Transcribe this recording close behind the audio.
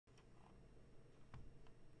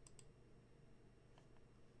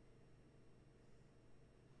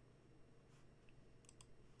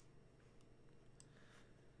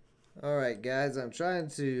Alright guys, I'm trying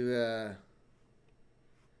to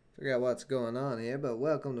figure out what's going on here, but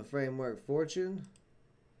welcome to Framework Fortune.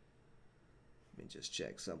 Let me just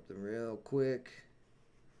check something real quick.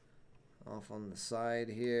 Off on the side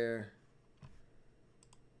here.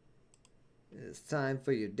 It's time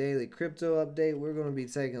for your daily crypto update. We're going to be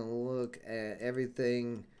taking a look at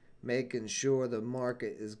everything, making sure the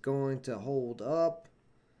market is going to hold up.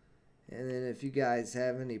 And then if you guys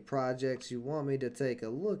have any projects you want me to take a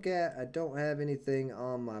look at, I don't have anything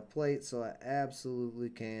on my plate, so I absolutely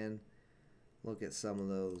can look at some of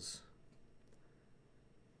those.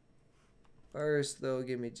 First, though,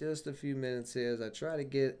 give me just a few minutes here as I try to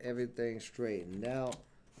get everything straightened out.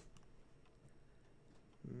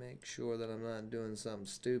 Make sure that I'm not doing something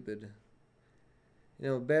stupid. You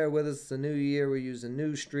know, bear with us. It's a new year. We're using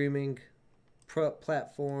new streaming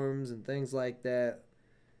platforms and things like that.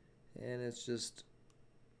 And it's just,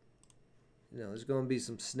 you know, there's going to be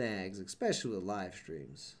some snags, especially with live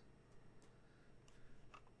streams.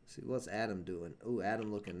 See, what's Adam doing? Oh,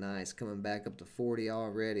 Adam looking nice, coming back up to 40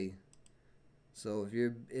 already. So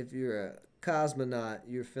if you're a cosmonaut,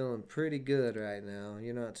 you're feeling pretty good right now.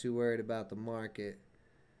 You're not too worried about the market.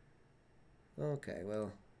 Okay,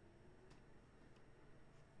 well,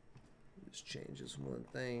 just change this one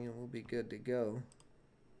thing and we'll be good to go.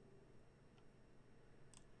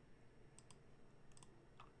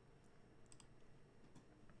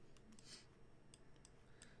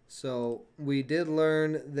 So we did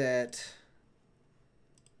learn that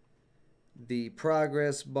the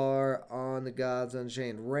progress bar on the Gods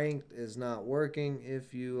Unchained ranked is not working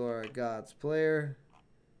if you are a Gods player.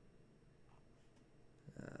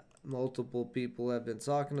 Multiple people have been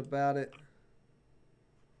talking about it.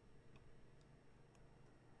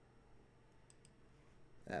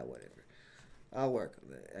 Whatever. I'll work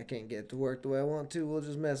on it. I can't get it to work the way I want to. We'll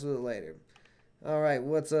just mess with it later. Alright,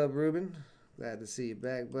 what's up, Ruben? Glad to see you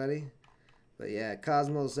back, buddy. But yeah,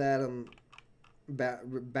 Cosmos Atom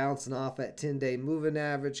bouncing off at 10-day moving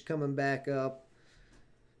average, coming back up,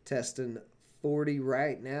 testing 40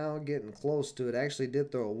 right now, getting close to it. Actually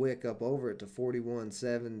did throw a wick up over it to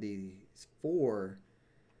 41.74.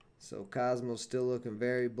 So Cosmos still looking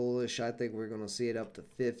very bullish. I think we're going to see it up to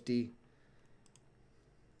 50.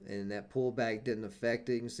 And that pullback didn't affect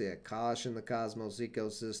it. You can see a caution, the Cosmos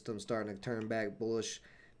ecosystem starting to turn back bullish.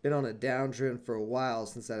 Been on a downtrend for a while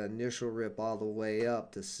since that initial rip all the way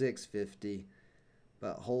up to 650,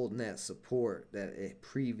 but holding that support that it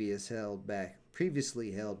previously held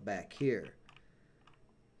back here.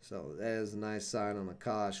 So that is a nice sign on the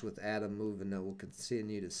Kosh with Atom moving that we'll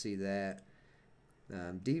continue to see that.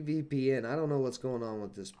 DVPN, I don't know what's going on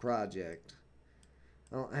with this project.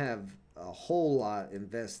 I don't have a whole lot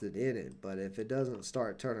invested in it, but if it doesn't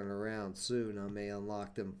start turning around soon, I may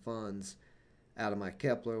unlock them funds out of my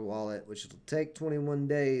Kepler wallet, which will take 21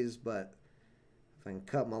 days, but if I can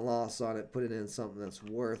cut my loss on it, put it in something that's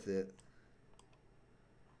worth it,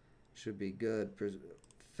 should be good.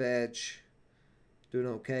 Fetch, doing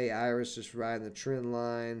okay. Iris just riding the trend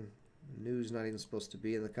line. News not even supposed to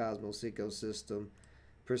be in the Cosmos ecosystem.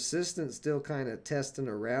 Persistent still kind of testing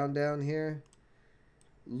around down here.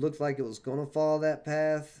 Looked like it was going to follow that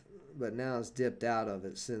path, but now it's dipped out of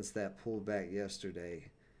it since that pullback yesterday.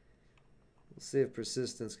 We'll see if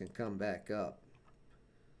persistence can come back up.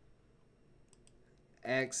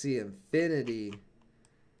 Axie Infinity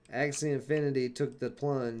took the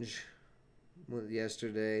plunge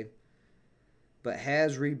yesterday, but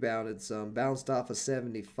has rebounded some, bounced off of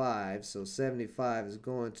 75, so 75 is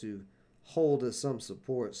going to hold as some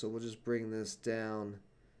support. So we'll just bring this down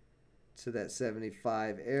to that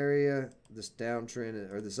 75 area. This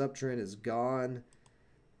downtrend or this uptrend is gone.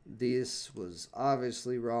 This was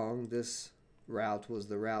obviously wrong. This route was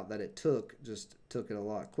the route that it took, just took it a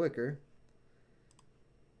lot quicker.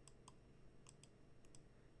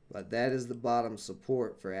 But that is the bottom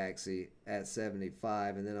support for Axie at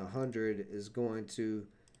 75, and then 100 is going to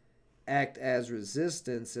act as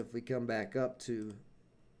resistance if we come back up to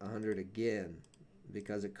 100 again,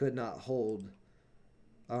 because it could not hold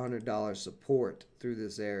 $100 support through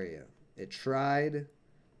this area. It tried,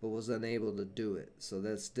 but was unable to do it. So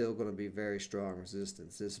that's still going to be very strong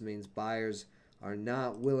resistance. This means buyers are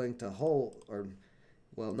not willing to hold, or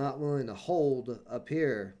well, not willing to hold up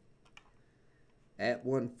here at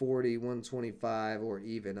 140, 125, or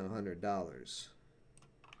even $100.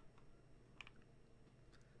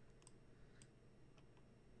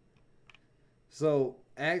 So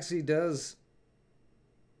Axie does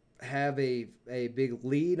have a big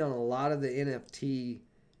lead on a lot of the NFT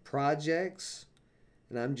projects,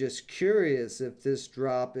 and I'm just curious if this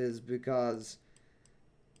drop is because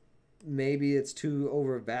maybe it's too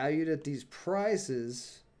overvalued at these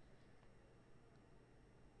prices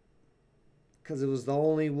because it was the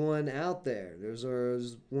only one out there. There's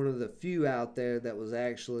one of the few out there that was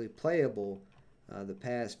actually playable the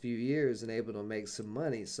past few years and able to make some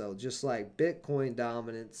money. So just like Bitcoin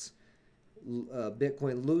dominance,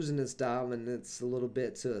 Bitcoin losing its dominance a little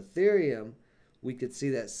bit to Ethereum, we could see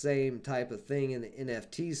that same type of thing in the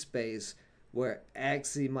NFT space where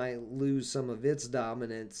Axie might lose some of its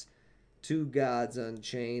dominance to Gods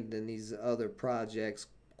Unchained and these other projects,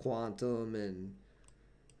 Quantum, and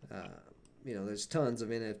there's tons of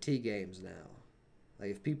NFT games now. Like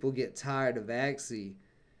if people get tired of Axie,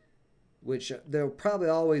 which there'll probably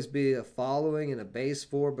always be a following and a base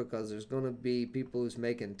for because there's going to be people who's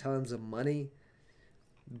making tons of money.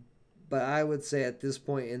 But I would say at this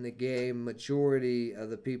point in the game, majority of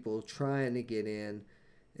the people trying to get in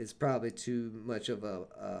is probably too much of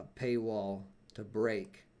a paywall to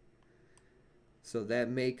break. So that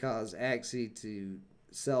may cause Axie to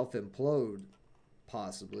self-implode,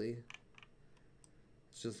 possibly.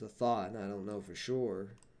 It's just a thought, and I don't know for sure.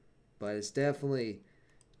 But it's definitely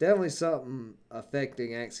something affecting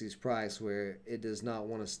Axie's price where it does not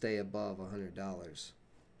want to stay above $100.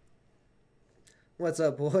 What's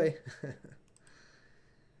up, boy?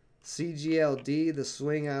 CGLD, the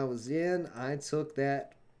swing I was in, I took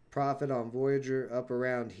that profit on Voyager up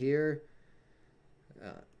around here.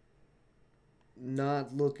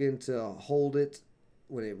 Not looking to hold it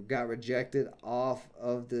when it got rejected off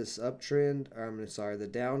of this uptrend, or I'm sorry, the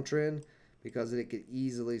downtrend, because it could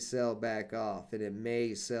easily sell back off, and it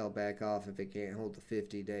may sell back off if it can't hold the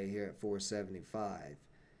 50-day here at 475.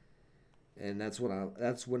 And that's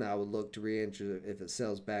when I would look to re-enter if it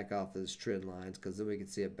sells back off those trend lines, because then we can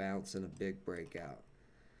see a bounce and a big breakout.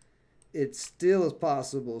 It still is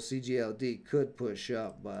possible CGLD could push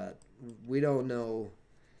up, but we don't know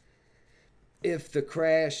if the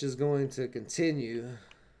crash is going to continue.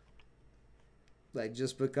 Like,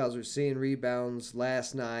 just because we're seeing rebounds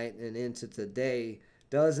last night and into today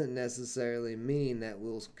doesn't necessarily mean that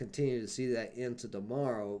we'll continue to see that into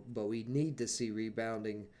tomorrow, but we need to see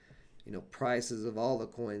rebounding, prices of all the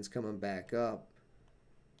coins coming back up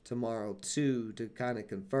tomorrow too, to kind of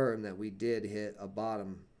confirm that we did hit a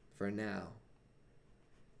bottom for now.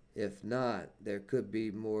 If not, there could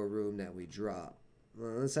be more room that we drop.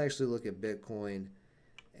 Well, let's actually look at Bitcoin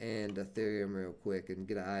and Ethereum real quick and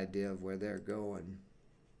get an idea of where they're going.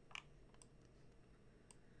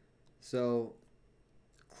 So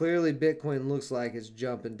clearly Bitcoin looks like it's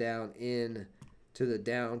jumping down in to the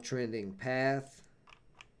downtrending path,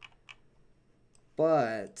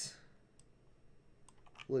 but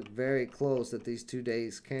look very close at these 2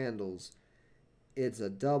 days candles. It's a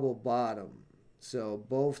double bottom. So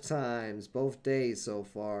both times, both days so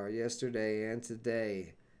far, yesterday and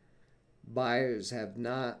today, buyers have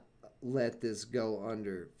not let this go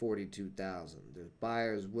under 42,000. There's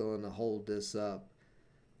buyers willing to hold this up.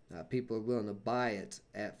 People are willing to buy it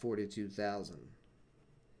at 42,000.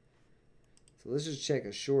 So let's just check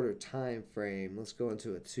a shorter time frame. Let's go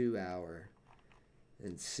into a 2-hour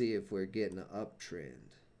and see if we're getting an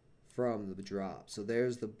uptrend from the drop. So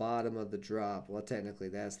there's the bottom of the drop. Well, technically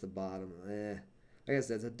that's the bottom. I guess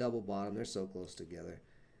that's a double bottom. They're so close together.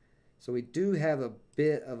 So we do have a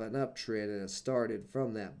bit of an uptrend, and it started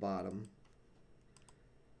from that bottom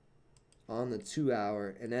on the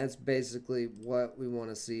 2-hour, and that's basically what we want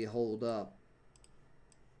to see hold up.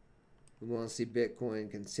 We want to see Bitcoin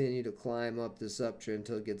continue to climb up this uptrend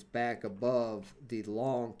until it gets back above the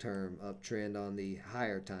long-term uptrend on the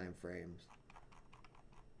higher time frames.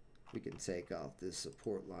 We can take off this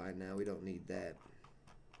support line now. We don't need that.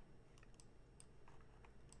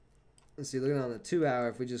 Let's see, looking on the 2-hour,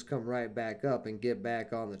 if we just come right back up and get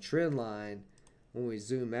back on the trend line, when we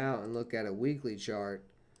zoom out and look at a weekly chart,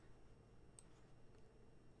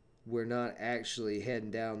 we're not actually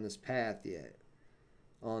heading down this path yet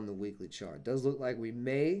on the weekly chart. Does look like we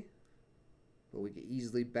may, but we could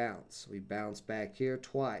easily bounce. We bounced back here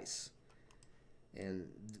twice. And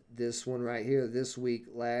this one right here, this week,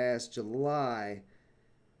 last July,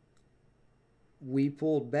 we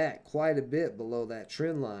pulled back quite a bit below that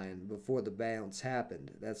trend line before the bounce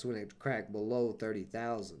happened. That's when it cracked below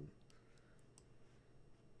 30,000.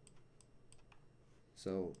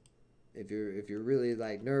 So if you're really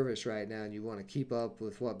like nervous right now and you want to keep up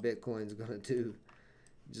with what Bitcoin's going to do,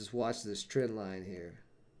 just watch this trend line here.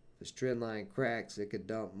 If this trend line cracks, it could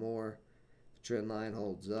dump more. If the trend line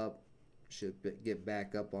holds up, should get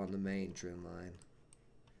back up on the main trend line.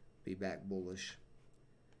 Be back bullish.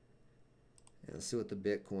 And let's see what the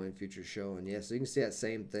Bitcoin futures showing. Yeah, so you can see that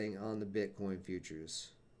same thing on the Bitcoin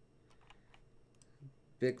futures.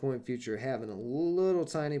 Bitcoin future having a little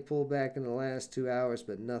tiny pullback in the last 2 hours,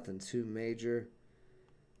 but nothing too major.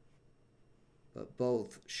 But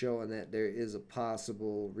both showing that there is a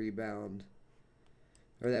possible rebound,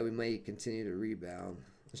 or that we may continue to rebound.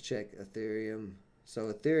 Let's check Ethereum.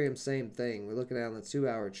 So Ethereum, same thing. We're looking at on the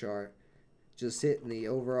 2-hour chart, just hitting the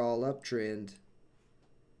overall uptrend.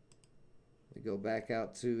 We go back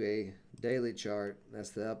out to a daily chart.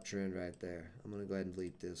 That's the uptrend right there. I'm going to go ahead and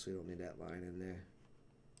delete this. We don't need that line in there.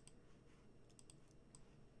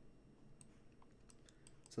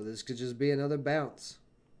 So this could just be another bounce.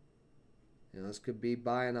 You know, this could be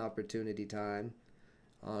buying opportunity time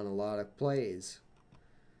on a lot of plays.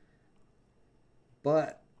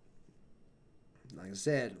 But like I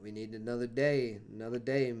said, we need another day,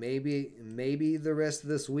 maybe the rest of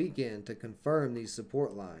this weekend to confirm these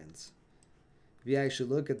support lines. If you actually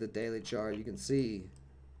look at the daily chart, you can see,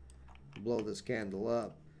 blow this candle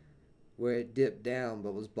up, where it dipped down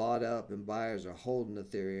but was bought up, and buyers are holding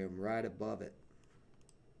Ethereum right above it.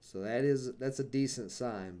 So that's a decent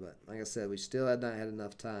sign, but like I said, we still have not had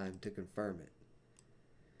enough time to confirm it.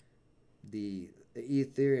 The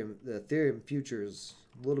Ethereum future is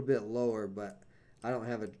a little bit lower, but I don't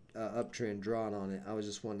have an uptrend drawn on it. I was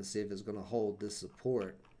just wanting to see if it's going to hold this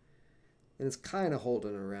support, and it's kind of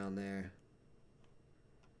holding around there.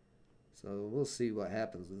 So we'll see what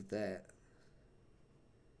happens with that.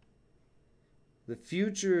 The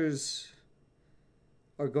futures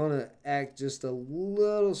are going to act just a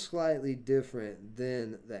little slightly different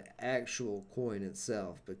than the actual coin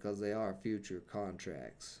itself, because they are future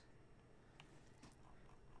contracts.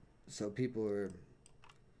 So people are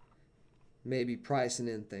maybe pricing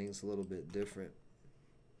in things a little bit different.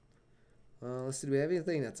 Let's see, do we have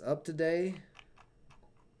anything that's up today?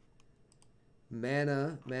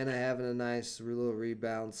 Mana having a nice little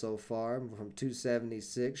rebound so far from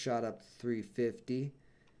 276, shot up to 350.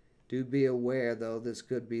 Do be aware, though, this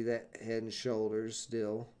could be that head and shoulders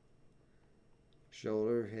still.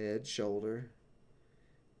 Shoulder, head, shoulder.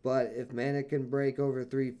 But if Mana can break over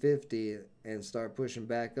 350 and start pushing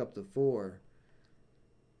back up to 4,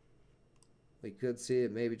 we could see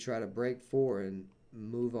it maybe try to break 4 and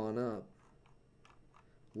move on up.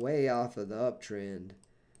 Way off of the uptrend.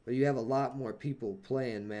 But you have a lot more people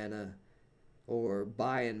playing Mana or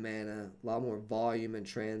buying Mana, a lot more volume and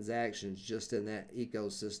transactions just in that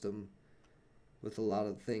ecosystem, with a lot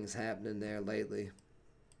of things happening there lately.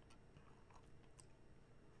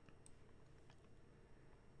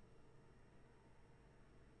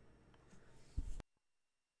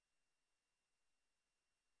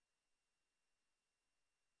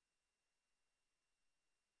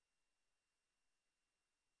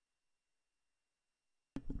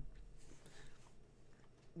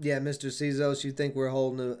 Yeah, Mr. Cezos, you think we're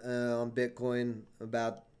holding on Bitcoin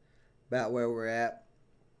about where we're at?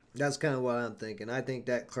 That's kind of what I'm thinking. I think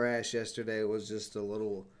that crash yesterday was just a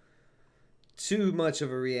little too much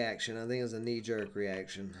of a reaction. I think it was a knee-jerk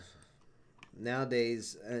reaction.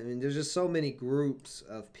 Nowadays, I mean, there's just so many groups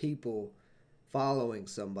of people following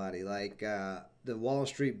somebody, like the Wall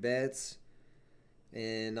Street Bets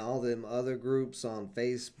and all them other groups on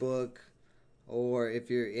Facebook. Or if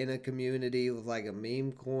you're in a community with like a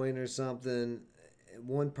meme coin or something,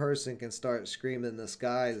 one person can start screaming the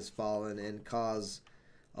sky is falling and cause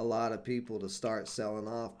a lot of people to start selling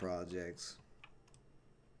off projects.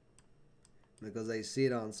 Because they see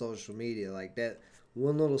it on social media. Like that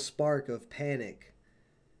one little spark of panic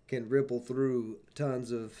can ripple through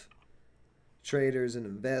tons of traders and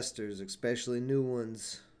investors, especially new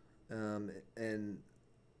ones, and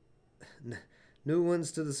new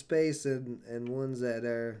ones to the space, and ones that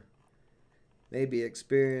are maybe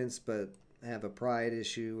experienced but have a pride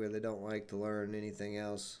issue where they don't like to learn anything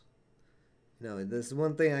else. You know, this is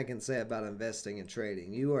one thing I can say about investing and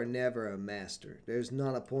trading. You are never a master. There's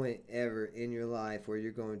not a point ever in your life where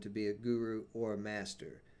you're going to be a guru or a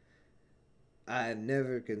master. I have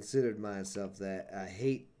never considered myself that. I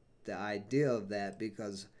hate the idea of that,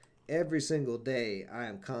 because every single day I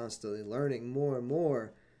am constantly learning more and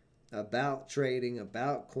more about trading,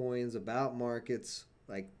 about coins, about markets.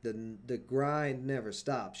 Like the grind never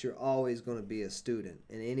stops. You're always going to be a student,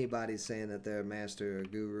 and anybody saying that they're a master or a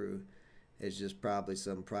guru is just probably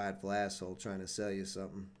some prideful asshole trying to sell you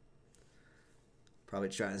something. Probably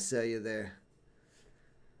trying to sell you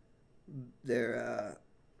their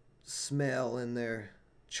smell and their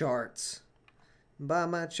charts. Buy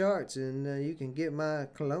my charts and you can get my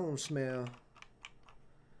cologne smell.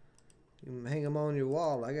 You can hang them on your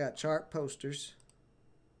wall. I got chart posters.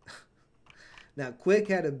 Now, Quick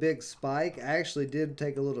had a big spike. I actually did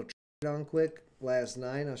take a little trade on Quick last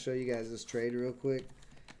night. I'll show you guys this trade real quick.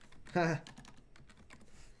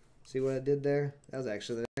 See what I did there? That was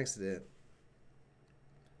actually an accident.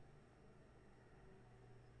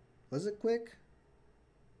 Was it quick?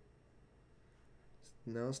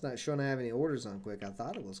 No, it's not showing I have any orders on quick. I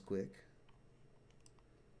thought it was quick.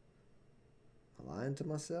 Am I lying to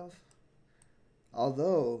myself?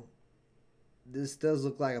 Although, this does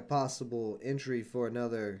look like a possible entry for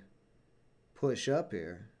another push up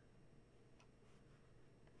here.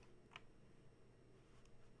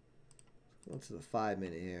 Go to the 5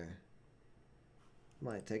 minute here.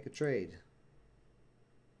 Might take a trade.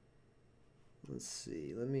 Let's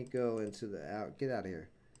see. Let me go into the hour. Get out of here.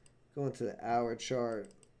 Go into the hour chart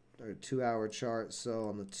or 2 hour chart. So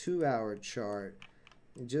on the 2 hour chart,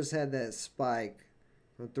 we just had that spike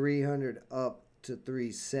from 300 up to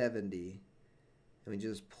 370. And we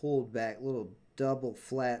just pulled back, little double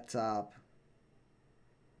flat top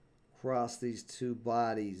across these two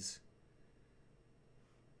bodies.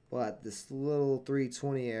 But this little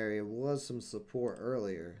 320 area was some support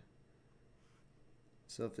earlier.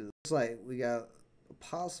 So if it looks like we got a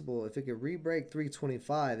possible, if it could re-break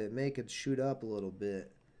 325, it may could shoot up a little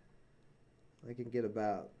bit. I can get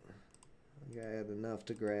about, I got enough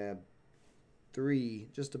to grab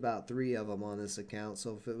just about three of them on this account.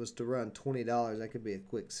 So if it was to run $20, that could be a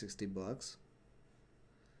quick 60 bucks.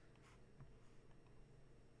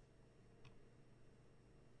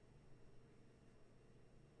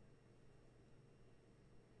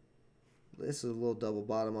 This is a little double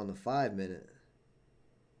bottom on the 5 minute.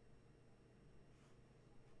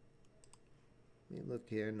 Let me look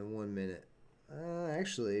here in the 1 minute.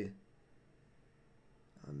 Actually,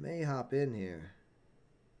 I may hop in here.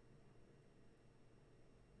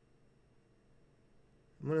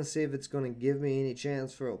 I'm going to see if it's going to give me any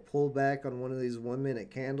chance for a pullback on one of these 1 minute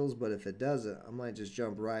candles, but if it doesn't, I might just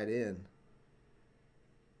jump right in.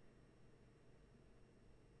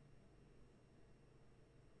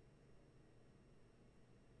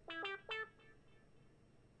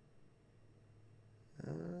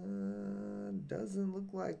 Doesn't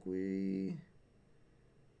look like we...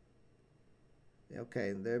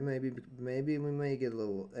 Okay, there maybe we may get a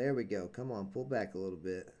little... There we go. Come on, pull back a little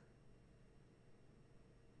bit.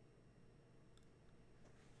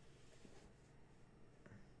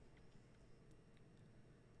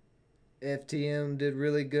 FTM did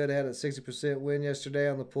really good. Had a 60% win yesterday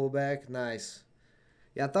on the pullback. Nice.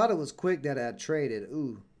 Yeah, I thought it was quick that I traded.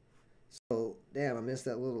 Ooh. So, damn, I missed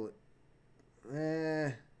that little...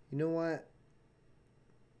 you know what?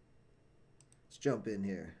 Let's jump in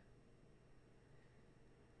here.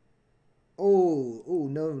 Oh,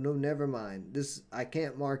 no, never mind. This, I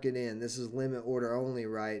can't mark it in. This is limit order only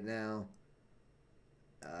right now.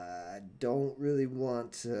 I don't really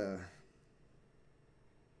want to...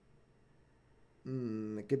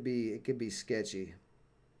 it could be sketchy.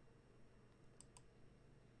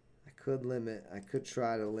 I could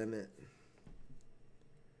try to limit.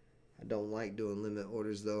 I don't like doing limit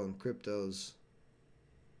orders though in cryptos.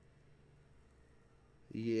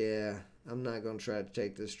 Yeah, I'm not going to try to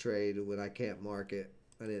take this trade when I can't mark it.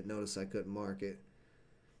 I didn't notice I couldn't mark it.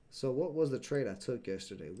 So what was the trade I took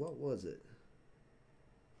yesterday? What was it?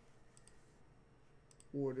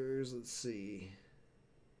 Orders, let's see.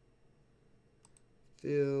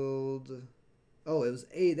 Filled. Oh, it was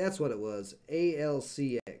that's what it was.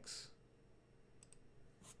 ALCX.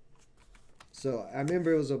 So I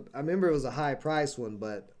remember it was a high price one,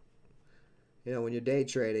 but you know, when you're day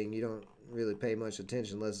trading, you don't really pay much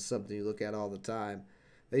attention unless it's something you look at all the time.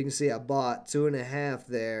 But you can see I bought 2.5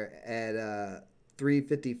 there at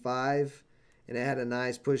 355, and it had a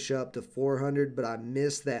nice push up to 400, but I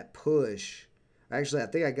missed that push. Actually, I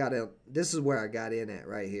think I got in. This is where I got in at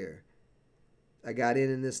right here. I got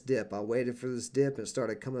in this dip. I waited for this dip and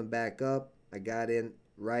started coming back up. I got in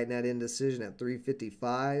right in that indecision at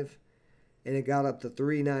 355, and it got up to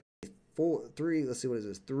 394. Let's see, what is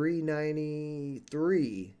this?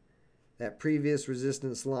 393. That previous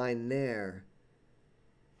resistance line there,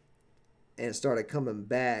 and it started coming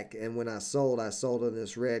back. And when I sold in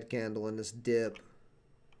this red candle in this dip.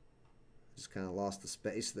 Just kind of lost the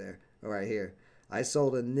space there. All right, here. I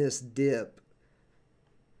sold in this dip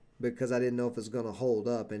because I didn't know if it was going to hold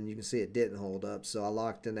up, and you can see it didn't hold up. So I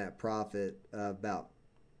locked in that profit about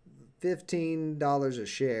 $15 a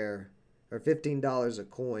share, or $15 a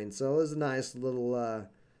coin. So it was a nice little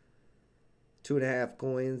 2.5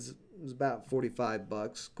 coins. It was about 45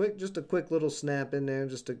 bucks. Just a quick little snap in there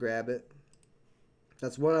just to grab it.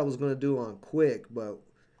 That's what I was going to do on quick, but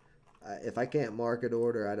if I can't market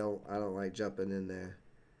order, I don't like jumping in there.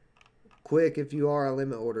 Quick, if you are a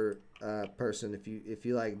limit order person, if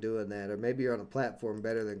you like doing that, or maybe you're on a platform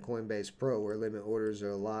better than Coinbase Pro where limit orders are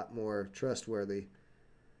a lot more trustworthy.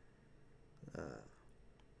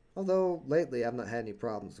 Although lately I've not had any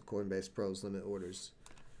problems with Coinbase Pro's limit orders.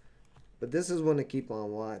 But this is one to keep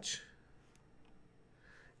on watch.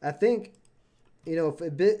 I think, you know,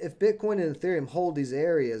 if Bitcoin and Ethereum hold these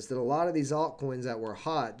areas, then a lot of these altcoins that were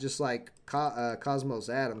hot, just like Cosmos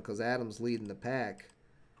Atom, because Atom's leading the pack,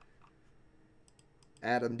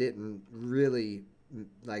 Atom didn't really,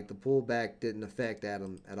 like the pullback didn't affect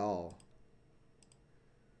Atom at all.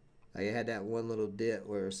 Like it had that one little dip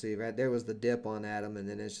where, see, right there was the dip on Atom, and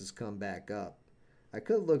then it's just come back up. I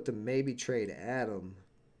could look to maybe trade Atom,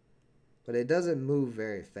 but it doesn't move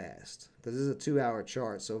very fast because this is a 2-hour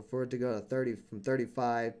chart. So for it to go to 30 from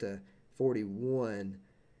 35 to 41,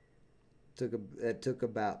 it took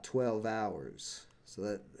about 12 hours.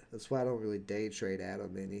 So that's why I don't really day trade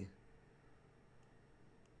Atom any.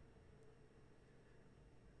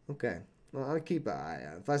 Okay, well, I'll keep an eye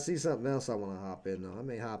out. If I see something else I want to hop in, though, I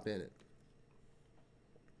may hop in it.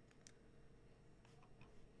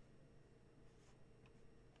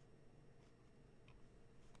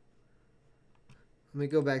 Let me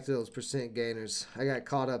go back to those percent gainers. I got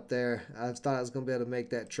caught up there. I thought I was going to be able to make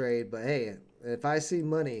that trade. But hey, if I see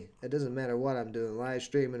money, it doesn't matter what I'm doing, live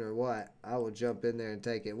streaming or what, I will jump in there and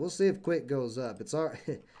take it. We'll see if Quick goes up. It's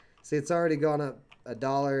already, see, it's already gone up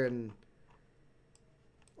 $1 and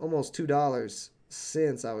almost $2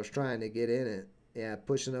 since I was trying to get in it. Yeah,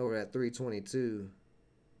 pushing over at 322.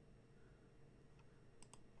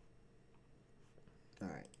 All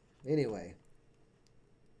right. Anyway.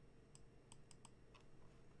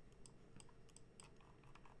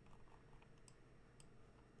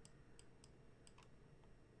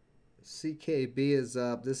 CKB is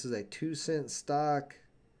up. This is a 2-cent stock.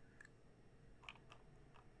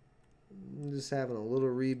 I'm just having a little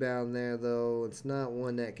rebound there, though. It's not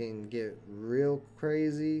one that can get real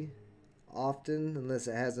crazy often unless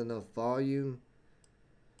it has enough volume.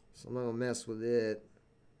 So I'm not going to mess with it.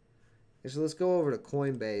 Okay, so let's go over to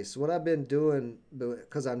Coinbase. What I've been doing,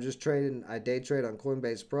 because I'm just trading, I day trade on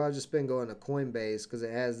Coinbase Pro, I've just been going to Coinbase because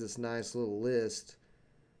it has this nice little list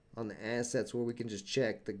on the assets where we can just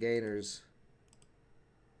check the gainers.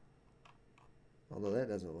 Although that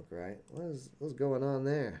doesn't look right. What's going on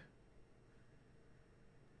there?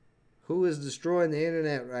 Who is destroying the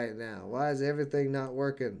internet right now? Why is everything not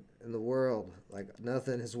working in the world? Like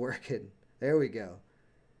nothing is working. There we go.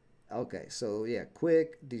 Okay, so yeah,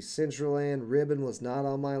 Quick, Decentraland, Ribbon was not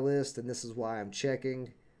on my list, and this is why I'm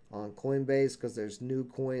checking on Coinbase, because there's new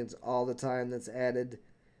coins all the time that's added,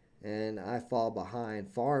 and I fall behind.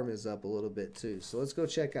 Farm is up a little bit too. So let's go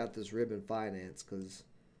check out this Ribbon Finance, because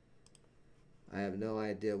I have no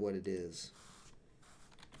idea what it is.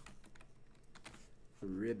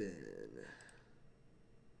 Ribbon.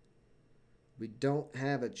 We don't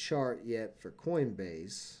have a chart yet for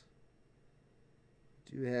Coinbase.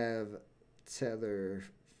 We do have Tether,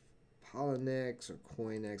 Polynex, or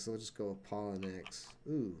Coinex. Let's just go with Polynex.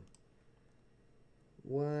 Ooh.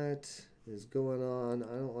 What is going on?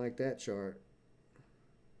 I don't like that chart.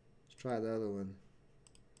 Let's try the other one.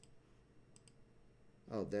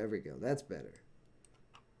 Oh, there we go. That's better.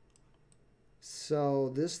 So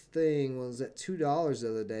this thing was at $2 the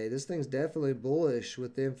other day. This thing's definitely bullish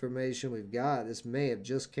with the information we've got. This may have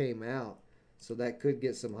just came out, so that could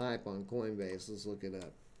get some hype on Coinbase. Let's look it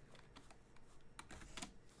up.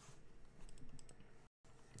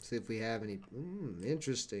 See if we have any.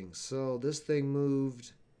 Interesting. So this thing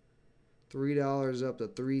moved $3 up to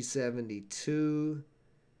 $3.72.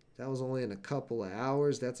 That was only in a couple of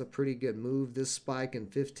hours. That's a pretty good move. This spike in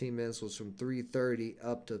 15 minutes was from $3.30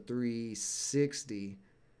 up to $3.60.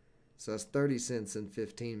 So that's 30 cents in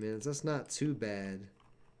 15 minutes. That's not too bad.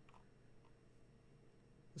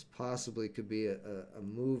 This possibly could be a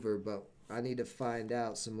mover, but I need to find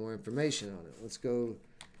out some more information on it. Let's go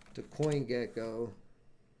to CoinGecko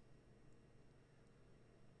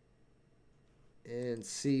and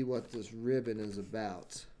see what this ribbon is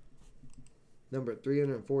about. Number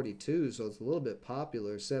 342, so it's a little bit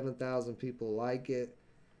popular. 7,000 people like it.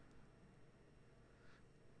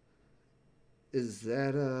 Is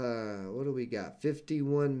that, what do we got?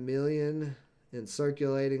 51 million in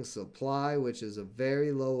circulating supply, which is a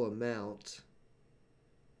very low amount.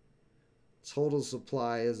 Total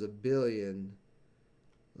supply is 1 billion.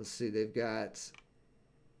 Let's see, they've got,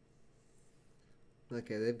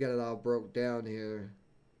 okay, they've got it all broke down here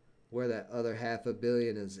where that other $500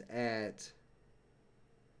 million is at.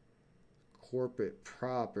 Corporate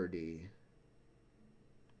property.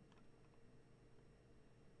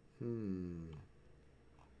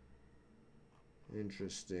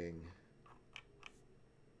 Interesting.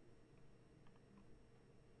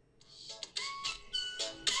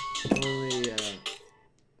 Only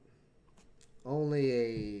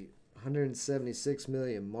 276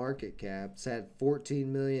 million market cap. It's had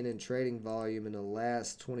 14 million in trading volume in the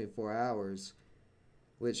last 24 hours,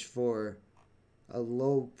 which for a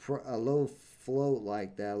low float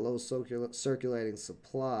like that, low circulating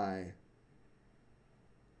supply,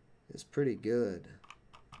 is pretty good.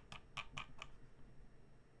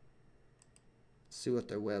 See what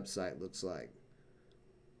their website looks like.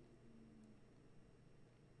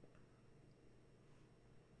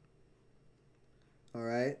 All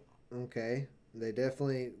right, okay. They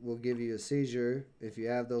definitely will give you a seizure if you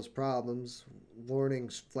have those problems.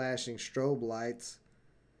 Warnings flashing strobe lights.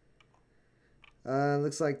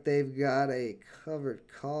 Looks like they've got a covered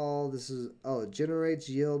call. This is, oh, it generates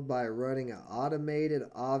yield by running an automated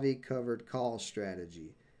AVI covered call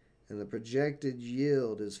strategy. And the projected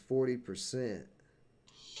yield is 40%.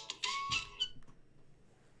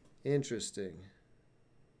 Interesting.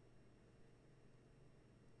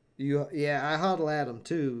 Yeah, I hodl Atom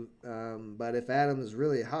too, but if Atom is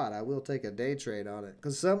really hot, I will take a day trade on it.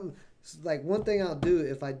 Because like one thing I'll do,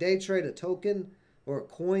 if I day trade a token or a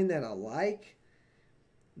coin that I like,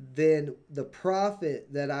 then the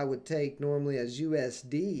profit that I would take normally as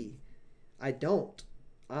USD, I don't.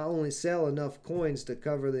 I only sell enough coins to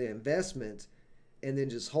cover the investment and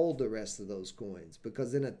then just hold the rest of those coins.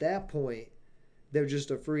 Because then at that point, they're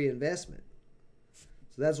just a free investment.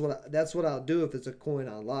 So that's what I'll do if it's a coin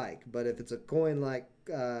I like. But if it's a coin like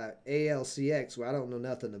ALCX, where I don't know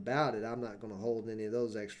nothing about it, I'm not going to hold any of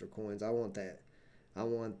those extra coins. I want that. I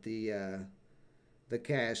want the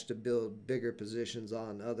cash to build bigger positions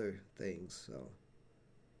on other things. So,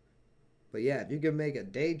 but yeah, if you can make a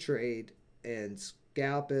day trade and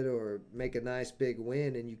scalp it or make a nice big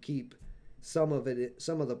win, and you keep some of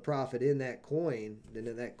the profit in that coin,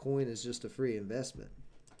 then that coin is just a free investment.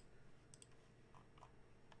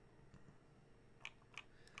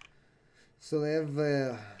 So they have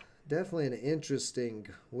definitely an interesting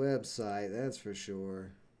website, that's for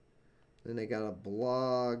sure. Then they got a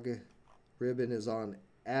blog. Ribbon is on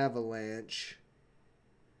Avalanche.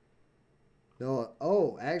 No,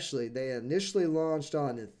 oh, actually, they initially launched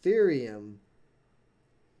on Ethereum,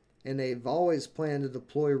 and they've always planned to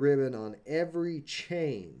deploy Ribbon on every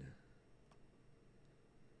chain.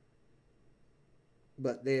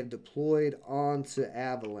 But they have deployed onto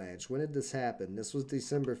Avalanche. When did this happen? This was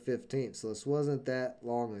December 15th, so this wasn't that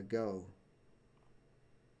long ago.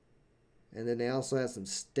 And then they also have some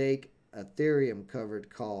stake Ethereum covered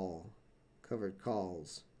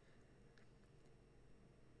calls.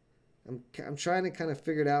 I'm trying to kind of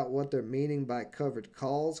figure out what they're meaning by covered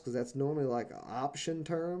calls, because that's normally like an option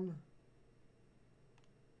term.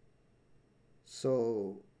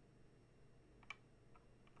 So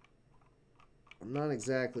I'm not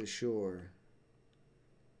exactly sure.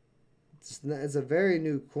 It's a very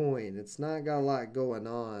new coin. It's not got a lot going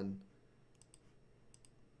on.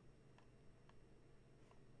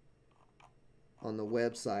 On the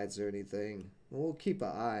websites or anything. We'll keep an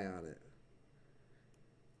eye on it.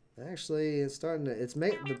 Actually, it's starting to,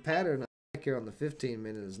 the pattern I like here on the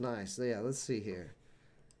 15-minute is nice. So yeah, let's see here.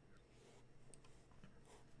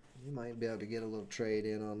 You might be able to get a little trade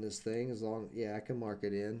in on this thing as long, yeah, I can mark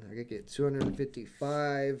it in. I could get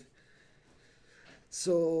 255.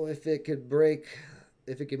 So if it could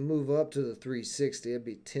move up to the 360, it'd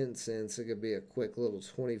be 10 cents. It could be a quick little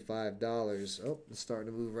 $25. Oh, it's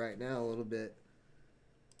starting to move right now a little bit.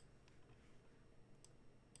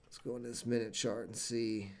 Let's go in this minute chart and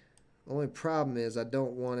see. Only problem is I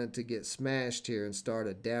don't want it to get smashed here and start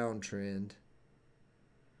a downtrend.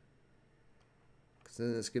 Because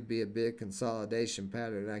then this could be a big consolidation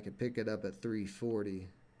pattern and I could pick it up at 340.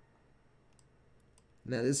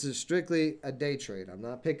 Now this is strictly a day trade. I'm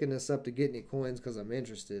not picking this up to get any coins because I'm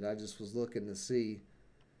interested. I just was looking to see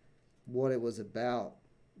what it was about,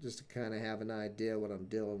 just to kind of have an idea what I'm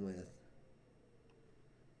dealing with.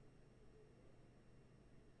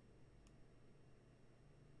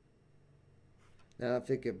 Now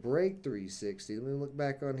if it could break 360, let me look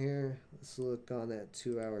back on here. Let's look on that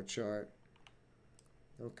 2-hour chart.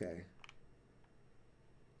 Okay.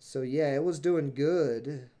 So yeah, it was doing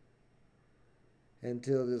good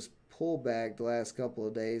until this pullback the last couple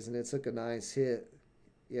of days, and it took a nice hit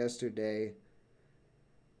yesterday.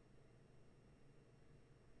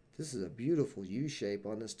 This is a beautiful U-shape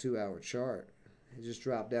on this 2-hour chart. It just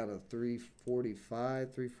dropped down to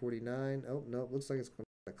 345, 349. Oh, no, looks like it's going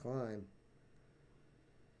to climb.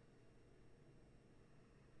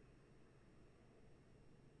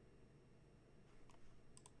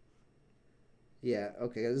 Yeah,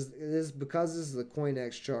 okay. Because this is the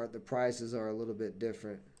CoinEx chart, the prices are a little bit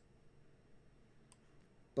different.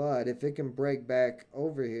 But if it can break back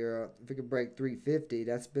over here, if it can break 350,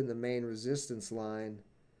 that's been the main resistance line.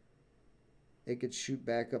 It could shoot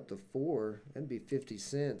back up to 4. That'd be 50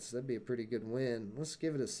 cents. That'd be a pretty good win. Let's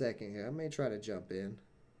give it a second here. I may try to jump in.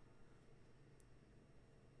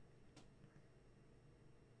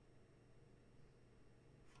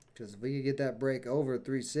 Because if we could get that break over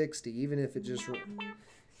 360, even if it just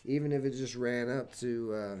ran up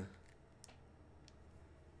to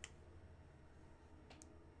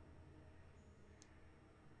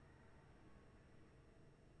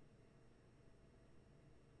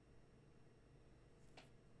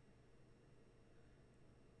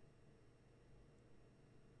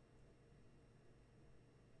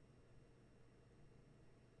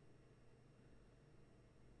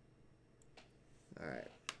all right.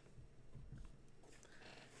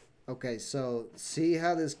 Okay, so see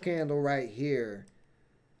how this candle right here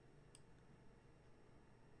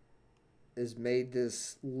has made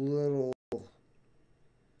this little, there's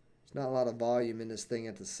not a lot of volume in this thing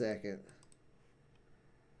at the second.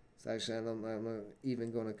 It's actually, I'm not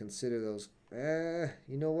even going to consider those. You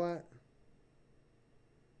know what?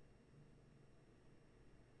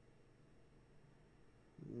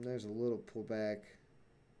 There's a little pullback.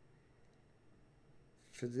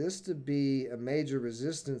 For this to be a major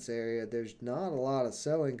resistance area, there's not a lot of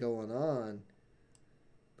selling going on,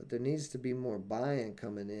 but there needs to be more buying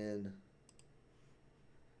coming in.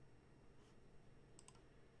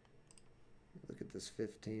 Look at this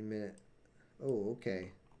 15-minute. Oh,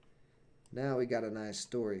 okay. Now we got a nice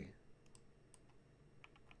story.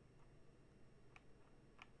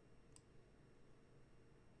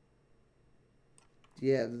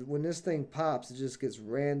 Yeah, when this thing pops, it just gets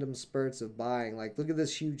random spurts of buying. Like, look at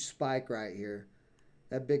this huge spike right here.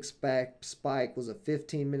 That big spike was a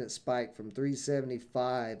 15-minute spike from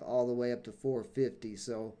 375 all the way up to 450.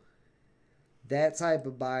 So that type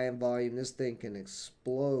of buying volume, this thing can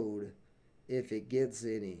explode if it gets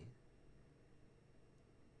any.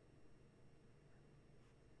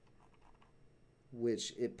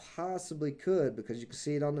 Which it possibly could, because you can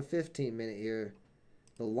see it on the 15-minute here.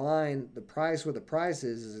 The line, the price where the price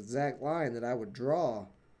is the exact line that I would draw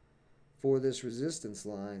for this resistance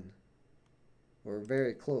line, or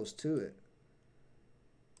very close to it.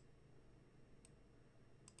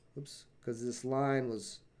 Oops, because this line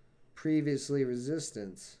was previously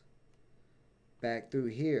resistance back through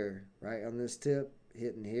here, right on this tip,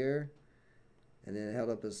 hitting here, and then it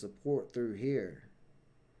held up as support through here.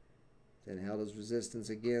 Then it held as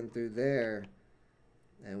resistance again through there.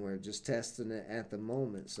 And we're just testing it at the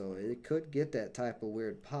moment. So it could get that type of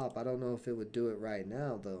weird pop. I don't know if it would do it right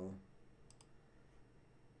now, though.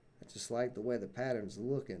 I just like the way the pattern's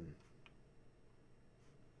looking.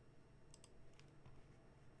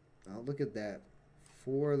 Oh, look at that.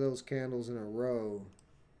 4 of those candles in a row.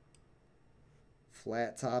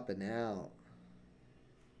 Flat topping out.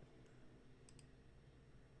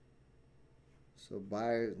 So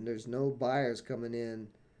buyers, there's no buyers coming in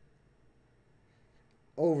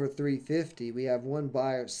over 350. We have one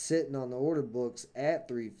buyer sitting on the order books at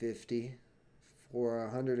 350 for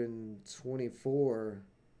 124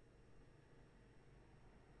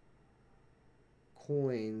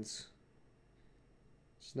 coins.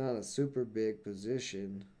 It's not a super big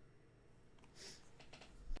position.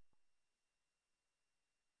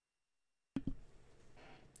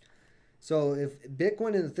 So if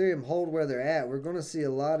Bitcoin and Ethereum hold where they're at, we're going to see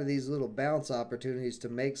a lot of these little bounce opportunities to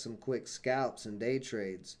make some quick scalps and day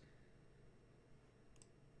trades.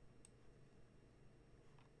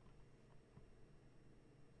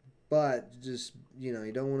 But just, you know,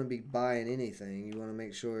 you don't want to be buying anything. You want to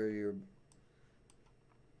make sure you're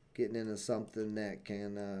getting into something that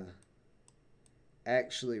can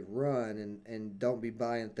actually run, and don't be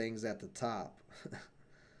buying things at the top.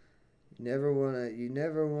 You never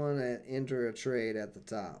want to enter a trade at the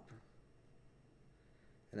top.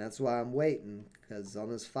 And that's why I'm waiting, because on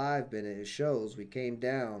this 5-minute it shows we came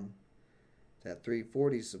down to that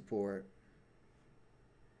 340 support.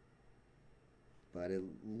 But it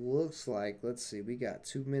looks like, let's see, we got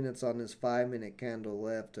 2 minutes on this 5-minute candle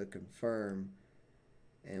left to confirm.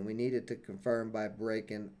 And we needed to confirm by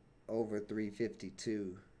breaking over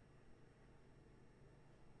 352.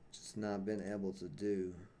 Just not been able to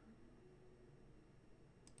do.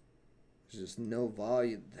 There's just no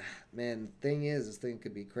volume. Man, the thing is, this thing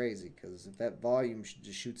could be crazy, because if that volume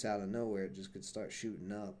just shoots out of nowhere, it just could start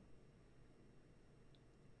shooting up.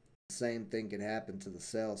 The same thing could happen to the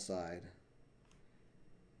sell side.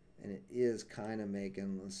 And it is kind of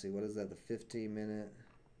making, let's see, what is that, the 15-minute?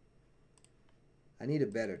 I need a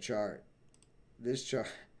better chart. This chart,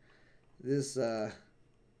 this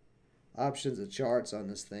Options of charts on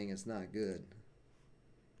this thing, it's not good.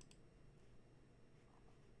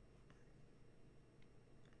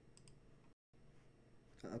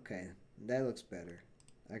 Okay, that looks better.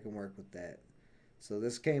 I can work with that. So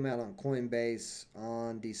this came out on Coinbase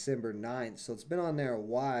on December 9th. So it's been on there a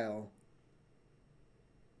while.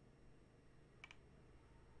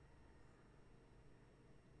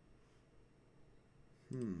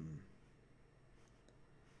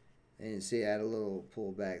 And you see I had a little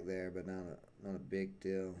pullback there, but not a big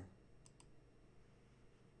deal.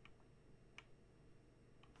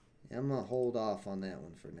 Yeah, I'm gonna hold off on that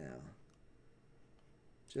one for now.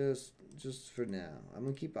 Just for now. I'm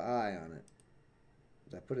gonna keep an eye on it.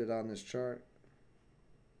 Did I put it on this chart?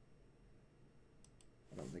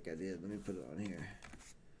 I don't think I did. Let me put it on here.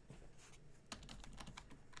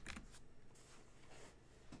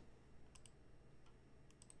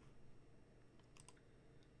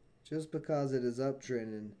 Just because it is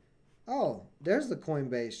uptrending. Oh, there's the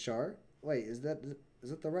Coinbase chart. Wait, is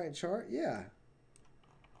it the right chart? Yeah.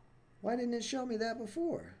 Why didn't it show me that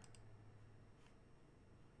before?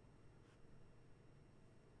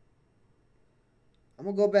 I'm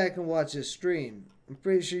gonna go back and watch this stream. I'm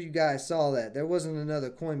pretty sure you guys saw that. There wasn't another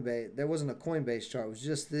Coinbase. There wasn't a Coinbase chart. It was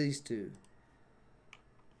just these two.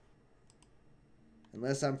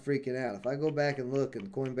 Unless I'm freaking out. If I go back and look and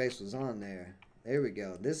Coinbase was on there. There we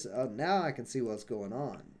go. This now I can see what's going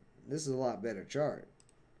on. This is a lot better chart.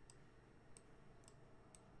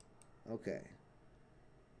 Okay.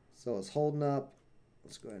 So it's holding up.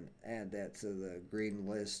 Let's go ahead and add that to the green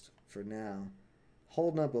list for now.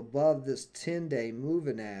 Holding up above this 10-day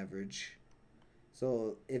moving average.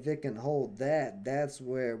 So if it can hold that, that's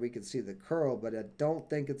where we can see the curl, but I don't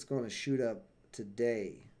think it's going to shoot up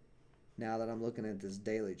today. Now that I'm looking at this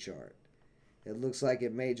daily chart, it looks like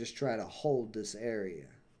it may just try to hold this area.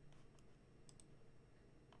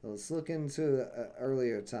 So let's look into an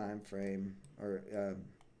earlier time frame, or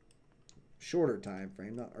shorter time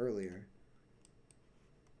frame, not earlier.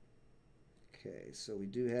 Okay, so we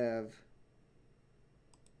do have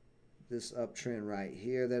this uptrend right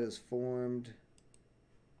here that is formed.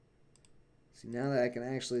 See, now that I can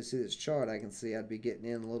actually see this chart, I can see I'd be getting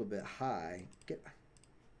in a little bit high.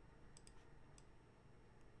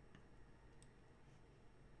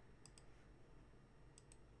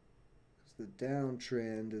 The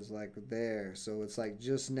downtrend is like there, so it's like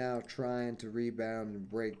just now trying to rebound and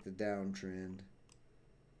break the downtrend.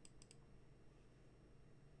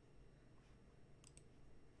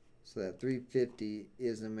 So that 350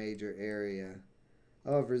 is a major area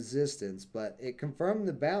of resistance, but it confirmed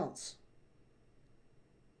the bounce.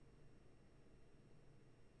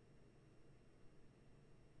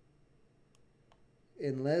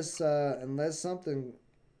 Unless something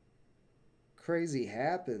crazy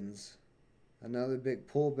happens, another big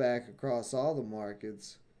pullback across all the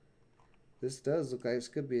markets, this does look like this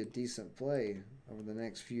could be a decent play over the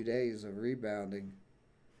next few days of rebounding.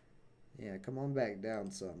 Yeah, come on back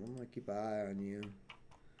down some. I'm going to keep an eye on you.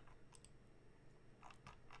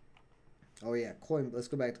 Oh yeah, let's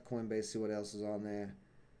go back to Coinbase, see what else is on there.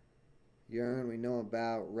 Yearn, we know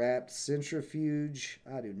about. Wrapped Centrifuge,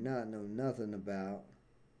 I do not know nothing about.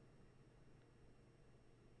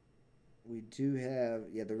 We do have,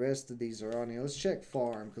 yeah, the rest of these are on here. Let's check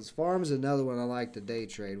Farm, because Farm is another one I like to day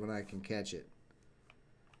trade when I can catch it.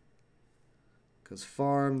 Because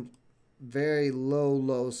Farm, very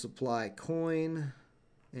low supply coin,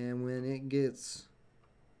 and when it gets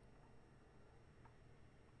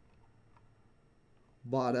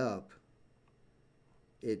bought up,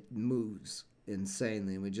 it moves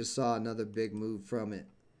insanely. We just saw another big move from it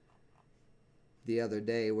the other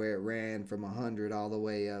day where it ran from 100 all the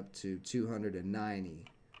way up to 290.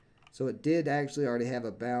 So it did actually already have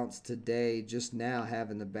a bounce today, just now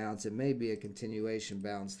having the bounce. It may be a continuation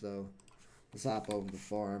bounce though. Let's hop over the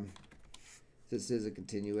Farm. If this is a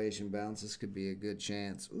continuation bounce, this could be a good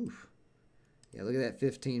chance. Oof. Yeah, look at that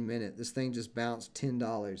 15-minute. This thing just bounced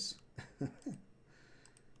 $10.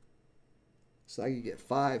 So I could get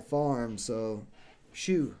 5 farms, so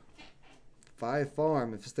shoo. 5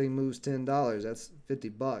 farm. If this thing moves $10, that's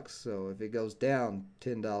 $50. So if it goes down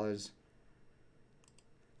 $10,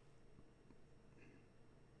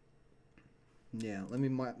 yeah. Let me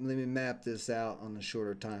map this out on the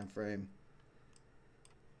shorter time frame.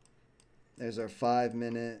 There's our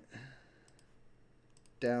 5-minute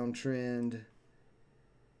downtrend.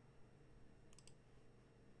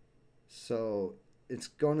 So it's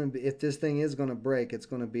going to be, if this thing is going to break, it's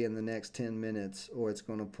going to be in the next 10 minutes, or it's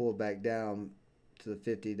going to pull back down to the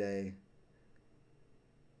 50-day.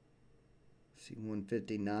 See,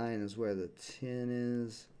 159 is where the 10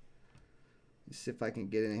 is. See if I can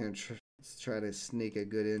get in here and try to sneak a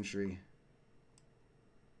good entry.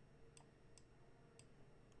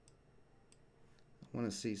 I want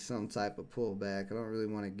to see some type of pullback. I don't really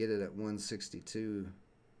want to get it at 162.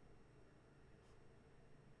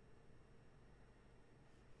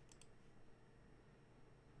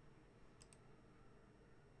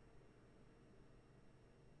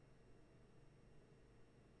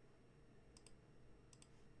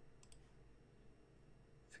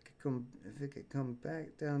 If it could come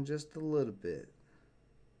back down just a little bit.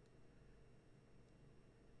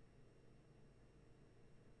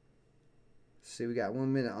 See, we got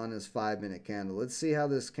 1 minute on this 5-minute candle. Let's see how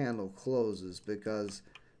this candle closes, because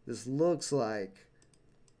this looks like,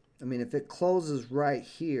 I mean, if it closes right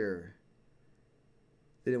here,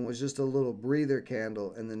 then it was just a little breather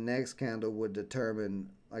candle, and the next candle would determine,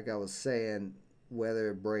 like I was saying,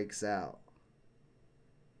 whether it breaks out.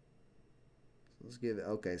 Let's give it,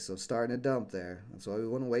 okay, so starting to dump there. That's why we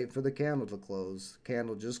want to wait for the candle to close.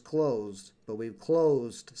 Candle just closed, but we've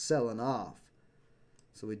closed selling off.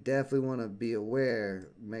 So we definitely want to be aware,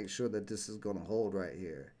 make sure that this is going to hold right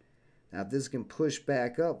here. Now, if this can push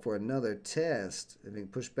back up for another test, if it can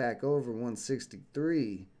push back over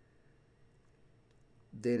 163,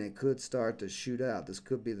 then it could start to shoot out. This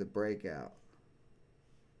could be the breakout.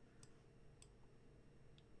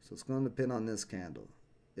 So it's going to depend on this candle.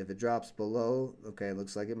 If it drops below, okay, it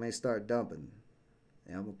looks like it may start dumping.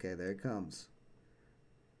 Yeah, okay, there it comes.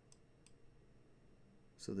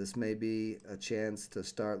 So this may be a chance to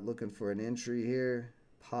start looking for an entry here,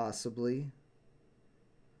 possibly.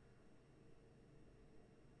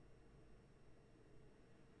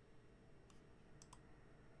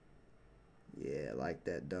 Yeah, I like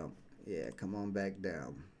that dump. Yeah, come on back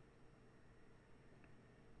down.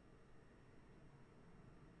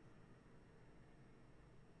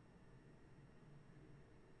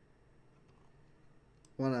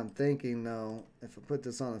 What I'm thinking though, if I put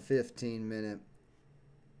this on a 15-minute,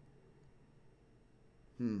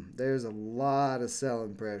 there's a lot of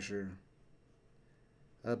selling pressure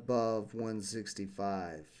above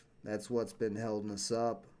 165. That's what's been holding us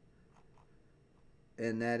up.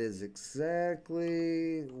 And that is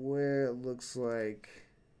exactly where it looks like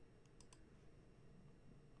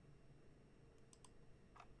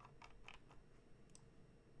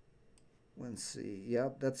let's see.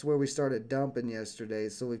 Yep, that's where we started dumping yesterday.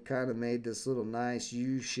 So we kind of made this little nice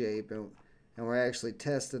U shape, and we're actually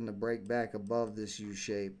testing to break back above this U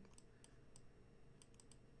shape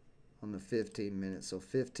on the 15-minute. So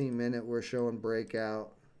 15-minute we're showing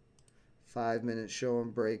breakout. 5 minutes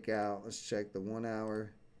showing breakout. Let's check the 1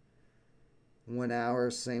 hour. 1 hour,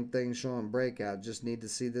 same thing, showing breakout. Just need to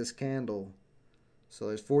see this candle. So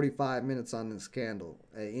there's 45 minutes on this candle.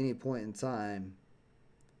 At any point in time,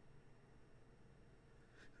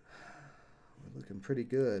 we're looking pretty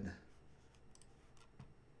good.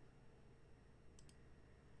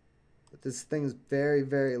 But this thing's very,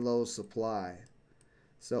 very low supply.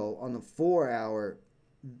 So on the 4 hour,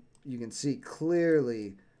 you can see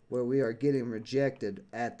clearly where we are getting rejected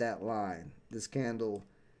at that line. This candle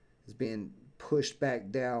is being pushed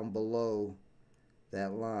back down below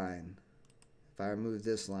that line. If I remove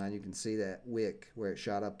this line, you can see that wick where it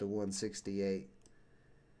shot up to 168.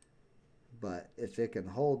 But if it can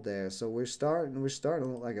hold there, so we're starting to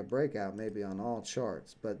look like a breakout maybe on all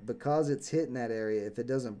charts. But because it's hitting that area, if it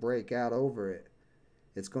doesn't break out over it,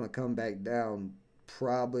 it's going to come back down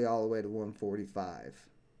probably all the way to 145.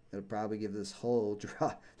 It'll probably give this whole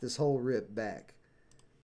drop, this whole rip back.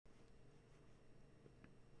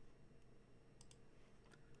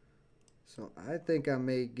 So I think I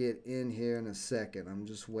may get in here in a second. I'm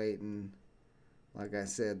just waiting, like I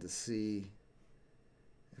said, to see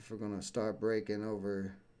if we're going to start breaking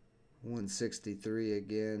over 163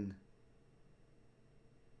 again.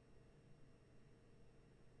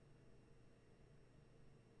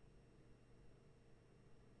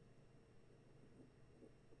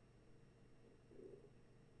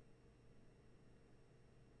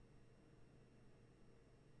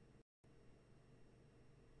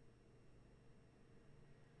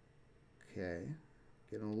 Okay,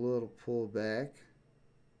 getting a little pullback.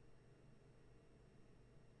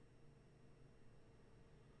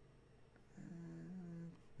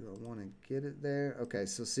 Do I want to get it there? Okay,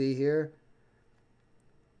 so see here,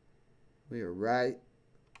 we are right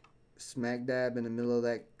smack dab in the middle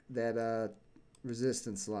of that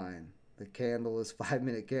resistance line. The candle is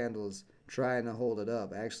 5-minute candle is trying to hold it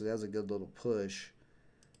up. Actually, that was a good little push.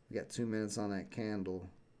 We got 2 minutes on that candle.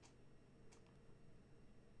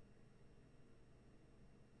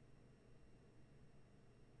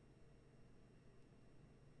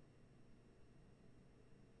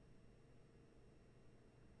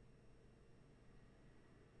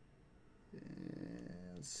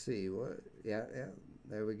 Let's see what. Yeah,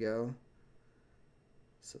 there we go.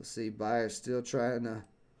 So see, buyer's still trying to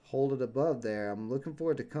hold it above there. I'm looking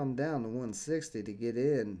for it to come down to 160 to get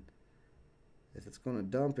in if it's going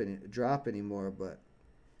to drop anymore, but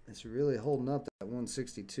it's really holding up that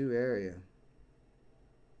 162 area.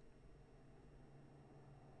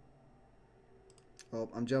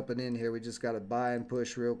 Oh, I'm jumping in here. We just got to buy and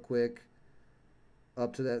push real quick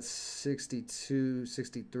up to that 62,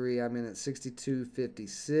 63. I'm in at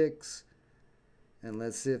 62.56. And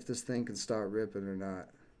let's see if this thing can start ripping or not.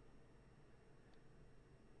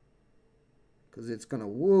 Because it's going to,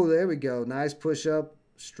 whoa, there we go. Nice push up,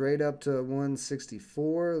 straight up to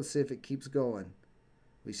 164. Let's see if it keeps going.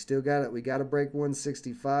 We still got it. We got to break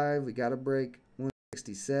 165. We got to break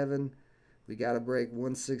 167. We got to break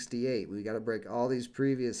 168. We got to break all these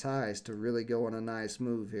previous highs to really go on a nice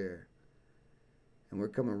move here. And we're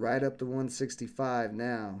coming right up to 165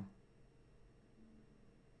 now.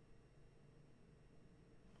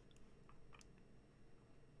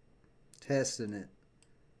 Testing it.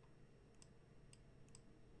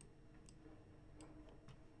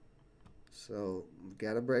 So we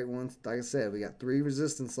got to break one. Like I said, we got 3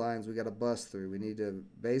 resistance lines we got to bust through. We need to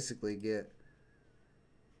basically get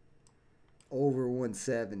over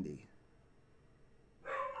 170.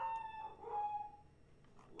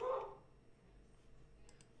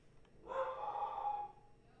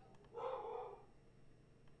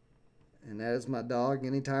 And that is my dog.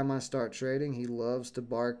 Anytime I start trading, he loves to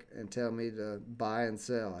bark and tell me to buy and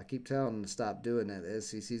sell. I keep telling him to stop doing that. The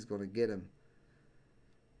SEC is going to get him.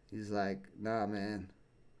 He's like, nah, man.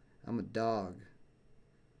 I'm a dog.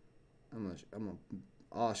 I'm a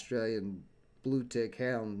Australian blue tick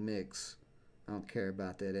hound mix. I don't care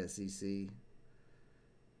about that SEC.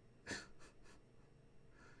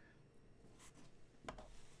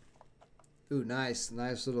 Ooh, nice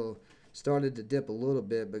little. Started to dip a little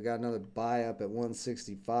bit, but got another buy up at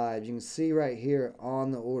 165. You can see right here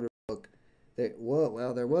on the order book that,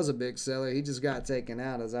 well, there was a big seller. He just got taken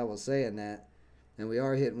out as I was saying that. And we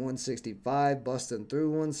are hitting 165, busting through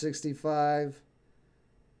 165.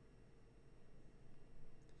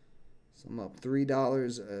 So I'm up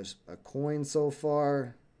 $3 a coin so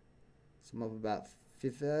far. So I'm up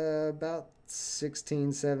about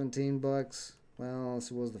 16, 17 bucks. Well,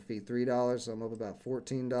 this was the fee, $3, so I'm up about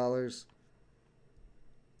 $14. Let's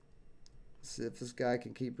see if this guy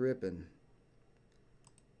can keep ripping.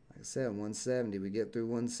 Like I said, 170. We get through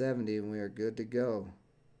 170 and we are good to go.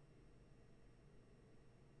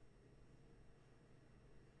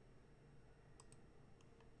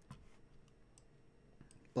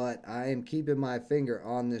 But I am keeping my finger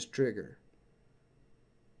on this trigger.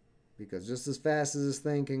 Because just as fast as this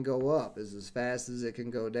thing can go up is as fast as it can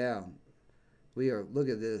go down. We are, look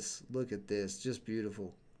at this, just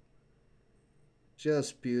beautiful.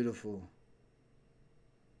 Just beautiful.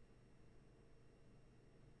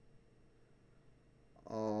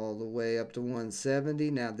 All the way up to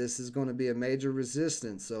 170. Now this is going to be a major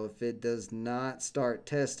resistance, so if it does not start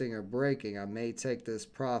testing or breaking, I may take this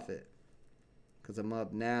profit. Because I'm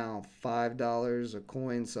up now $5 a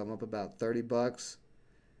coin, so I'm up about 30 bucks.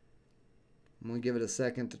 I'm going to give it a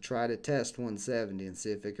second to try to test 170 and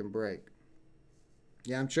see if it can break.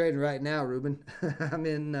 Yeah, I'm trading right now, Ruben. I'm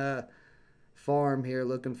in farm here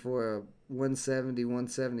looking for a 170,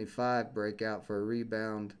 175 breakout for a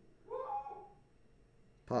rebound.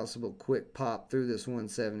 Possible quick pop through this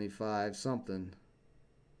 175, something.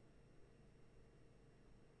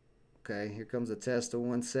 Okay, here comes a test of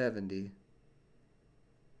 170.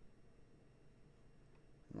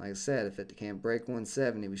 Like I said, if it can't break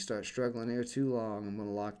 170, we start struggling here too long, I'm going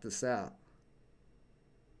to lock this out.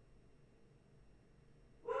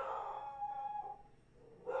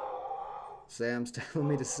 Sam's telling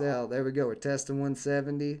me to sell. There we go. We're testing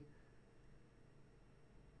 170.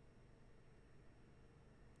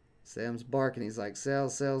 Sam's barking. He's like, sell,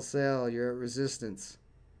 sell, sell. You're at resistance.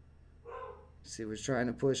 See, we're trying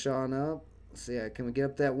to push on up. See, can we get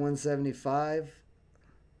up that 175?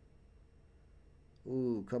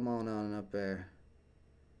 Ooh, come on up there.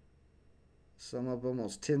 So I'm up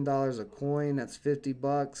almost $10 a coin. That's 50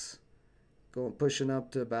 bucks. Going pushing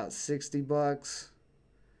up to about 60 bucks.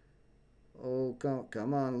 Oh,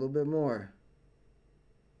 come on, a little bit more.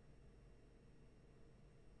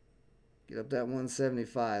 Get up that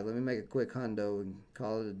 175. Let me make a quick hundo and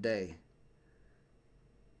call it a day.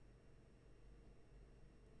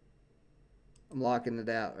 I'm locking it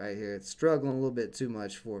out right here. It's struggling a little bit too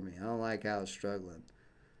much for me. I don't like how it's struggling.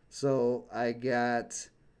 So I got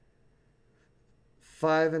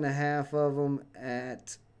 5.5 of them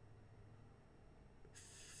at,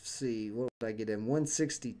 see, what did I get in?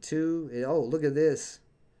 162. Oh, look at this.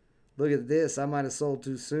 Look at this. I might have sold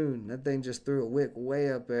too soon. That thing just threw a wick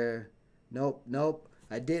way up there. Nope, nope.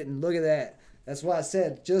 I didn't. Look at that. That's why I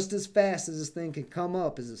said just as fast as this thing can come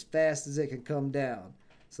up is as fast as it can come down.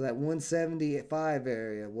 So that 175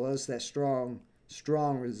 area was that strong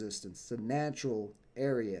resistance. It's a natural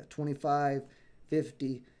area. 25,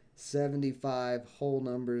 50, 75 whole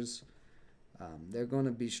numbers. They're going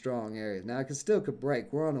to be strong areas. Now, it still could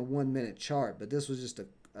break. We're on a 1 minute chart, but this was just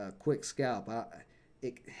a quick scalp.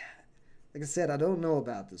 Like I said, I don't know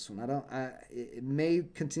about this one. It may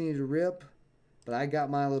continue to rip, but I got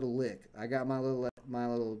my little lick. I got my little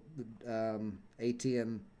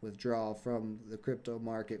ATM withdrawal from the crypto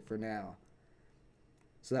market for now.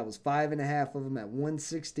 So that was 5.5 of them at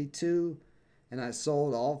 162, and I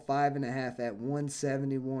sold all 5.5 at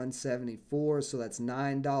 170, 174. So that's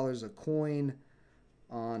 $9 a coin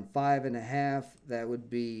on 5.5. That would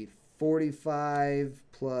be 45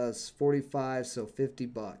 plus 45, so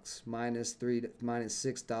 $50 minus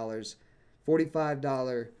 $6,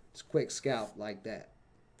 $45 quick scalp like that.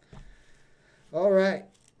 All right,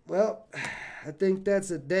 well, I think that's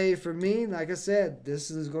a day for me. Like I said, this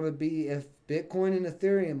is going to be, if Bitcoin and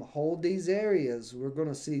Ethereum hold these areas, we're going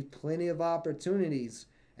to see plenty of opportunities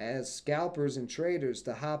as scalpers and traders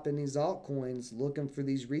to hop in these altcoins looking for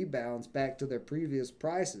these rebounds back to their previous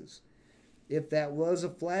prices. If that was a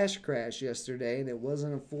flash crash yesterday and it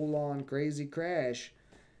wasn't a full-on crazy crash,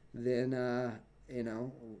 then,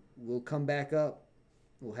 we'll come back up.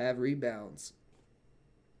 We'll have rebounds.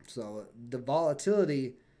 So the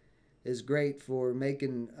volatility is great for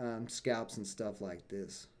making scalps and stuff like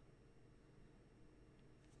this.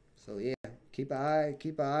 So yeah, keep an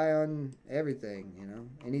eye on everything.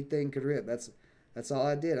 Anything could rip. That's all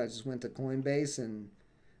I did. I just went to Coinbase and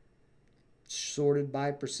sorted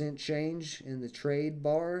by percent change in the trade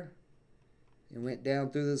bar and went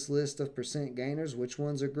down through this list of percent gainers. Which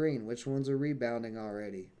ones are green? Which ones are rebounding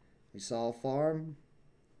already? We saw farm.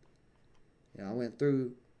 I went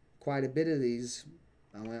through quite a bit of these.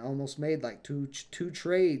 I almost made like two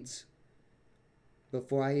trades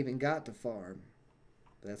before I even got to farm.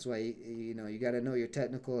 That's why you got to know your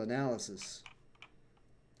technical analysis.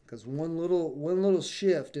 Because one little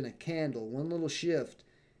shift in a candle, one little shift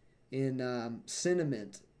in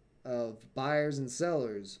sentiment of buyers and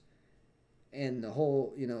sellers, and the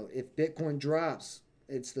whole, if Bitcoin drops,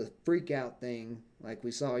 it's the freak out thing like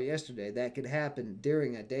we saw yesterday. That could happen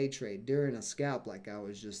during a day trade, during a scalp like I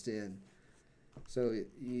was just in. So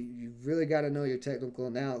you've really got to know your technical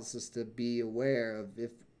analysis to be aware of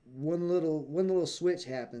if one little switch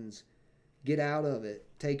happens, get out of it,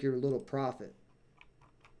 take your little profit.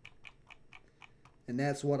 And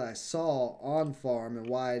that's what I saw on farm and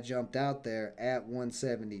why I jumped out there at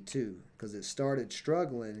 172, because it started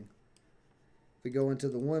struggling. If we go into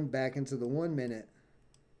back into the 1 minute,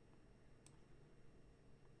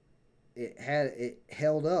 it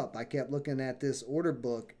held up. I kept looking at this order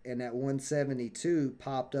book, and that 172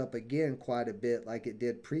 popped up again quite a bit like it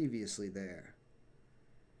did previously there.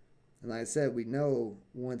 And like I said, we know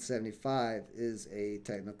 175 is a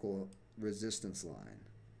technical resistance line.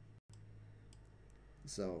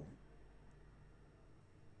 So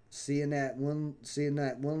seeing that one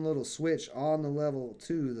little switch on the level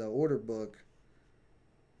 2, the order book,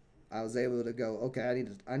 I was able to go, okay,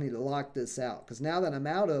 I need to lock this out, because now that I'm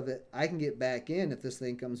out of it, I can get back in if this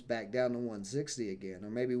thing comes back down to 160 again, or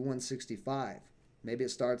maybe 165. Maybe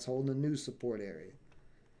it starts holding a new support area.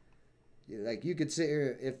 Like, you could sit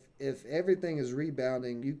here, if everything is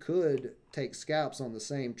rebounding, you could take scalps on the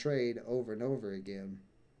same trade over and over again.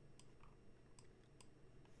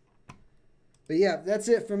 But yeah, that's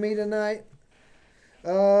it for me tonight.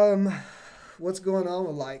 What's going on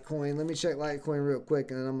with Litecoin? Let me check Litecoin real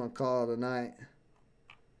quick, and then I'm going to call it a night.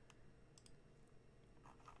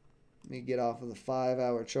 Let me get off of the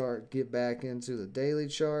 5-hour chart, get back into the daily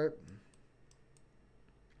chart.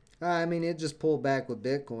 I mean, it just pulled back with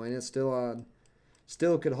Bitcoin. It's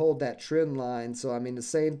still could hold that trend line. So, I mean, the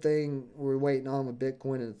same thing we're waiting on with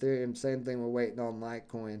Bitcoin and Ethereum, same thing we're waiting on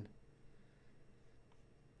Litecoin.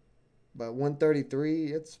 But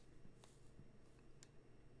 133,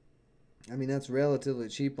 that's relatively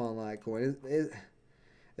cheap on Litecoin.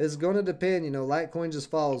 It's going to depend. Litecoin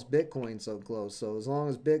just follows Bitcoin so close. So as long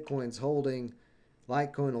as Bitcoin's holding,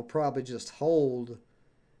 Litecoin will probably just hold.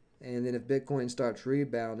 And then if Bitcoin starts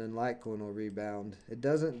rebounding, Litecoin will rebound. It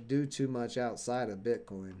doesn't do too much outside of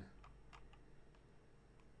Bitcoin.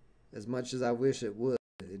 As much as I wish it would,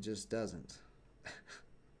 it just doesn't.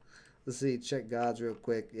 Let's see, check Gods real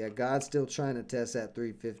quick. Yeah, God's still trying to test that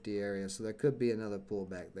 350 area, so there could be another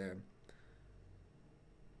pullback there.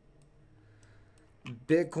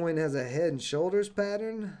 Bitcoin has a head and shoulders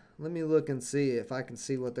pattern. Let me look and see if I can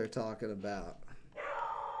see what they're talking about.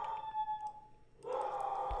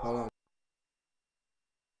 Hold on.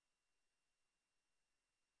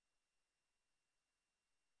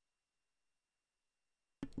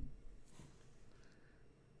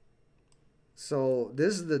 So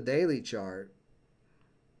this is the daily chart.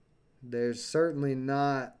 There's certainly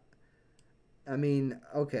not, I mean,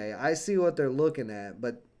 okay, I see what they're looking at,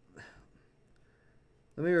 but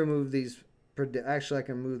let me remove these. Actually, I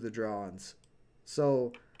can move the drawings.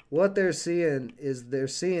 So what they're seeing is they're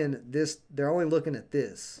seeing this, they're only looking at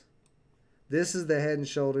this. This is the head and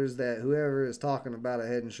shoulders that whoever is talking about a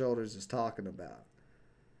head and shoulders is talking about.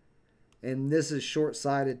 And this is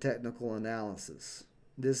short-sighted technical analysis.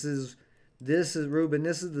 This is Ruben,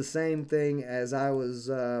 this is the same thing as I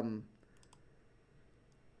was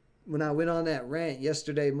when I went on that rant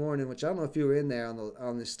yesterday morning, which I don't know if you were in there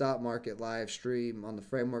on the stock market live stream on the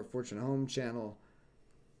Framework Fortune Home channel.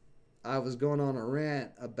 I was going on a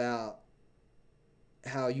rant about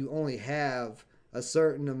how you only have a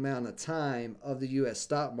certain amount of time of the US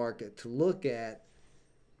stock market to look at.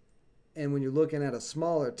 And when you're looking at a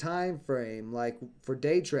smaller time frame, like for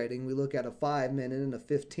day trading, we look at a 5-minute and a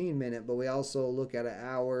 15-minute, but we also look at an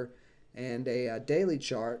hour and a daily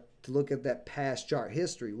chart to look at that past chart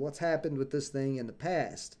history. What's happened with this thing in the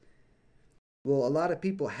past? Well, a lot of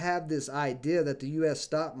people have this idea that the US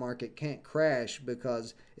stock market can't crash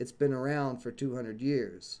because it's been around for 200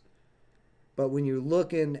 years. But when you're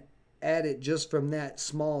looking at it just from that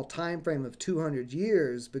small time frame of 200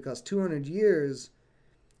 years, because 200 years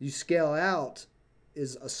you scale out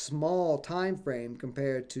is a small time frame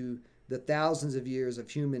compared to the thousands of years of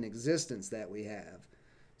human existence that we have.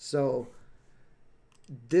 So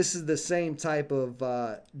this is the same type of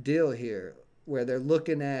deal here, where they're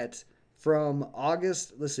looking at from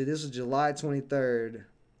August, let's see, this is July 23rd,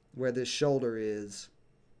 where this shoulder is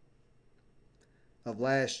of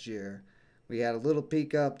last year. We had a little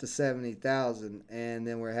peak up to 70,000, and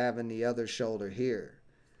then we're having the other shoulder here.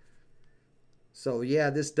 So yeah,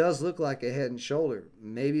 this does look like a head and shoulder.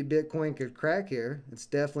 Maybe Bitcoin could crack here. It's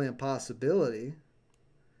definitely a possibility.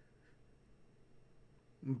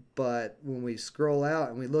 But when we scroll out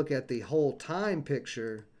and we look at the whole time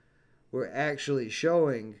picture, we're actually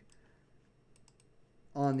showing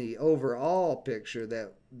on the overall picture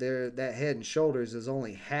that that head and shoulders is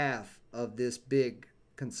only half of this big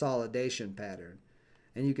consolidation pattern.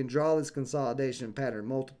 And you can draw this consolidation pattern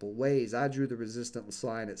multiple ways. I drew the resistance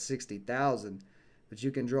line at 60,000, but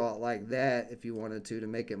you can draw it like that if you wanted to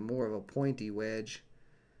make it more of a pointy wedge.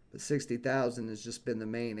 But 60,000 has just been the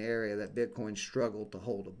main area that Bitcoin struggled to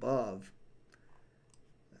hold above.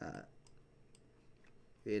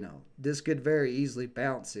 You know, this could very easily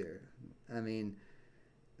bounce here. I mean,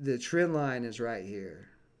 the trend line is right here.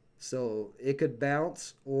 So it could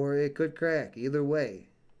bounce or it could crack, either way.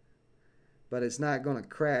 But it's not going to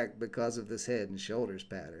crack because of this head and shoulders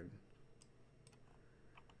pattern.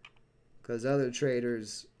 Because other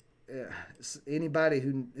traders, anybody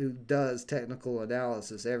who does technical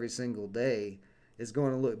analysis every single day is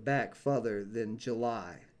going to look back further than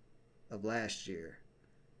July of last year.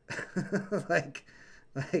 like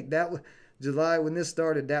that, July when this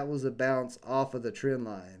started, that was a bounce off of the trend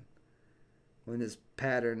line. When this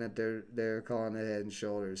pattern that they're calling a head and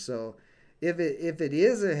shoulders. So if it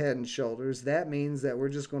is a head and shoulders, that means that we're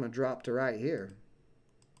just going to drop to right here.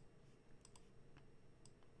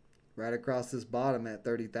 Right across this bottom at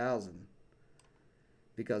 30,000.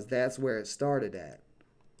 Because that's where it started at.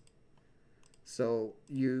 So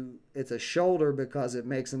it's a shoulder because it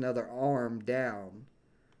makes another arm down.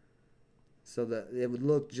 So that it would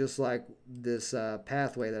look just like this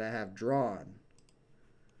pathway that I have drawn.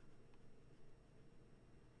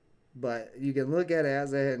 But you can look at it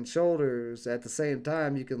as a head and shoulders. At the same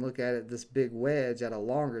time, you can look at it this big wedge at a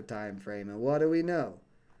longer time frame. And what do we know?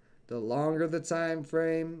 The longer the time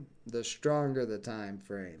frame, the stronger the time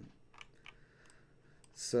frame.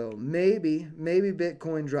 So maybe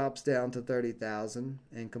Bitcoin drops down to 30,000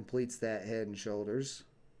 and completes that head and shoulders.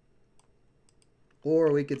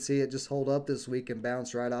 Or we could see it just hold up this week and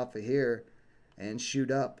bounce right off of here and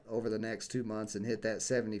shoot up over the next 2 months and hit that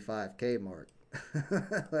 75K mark.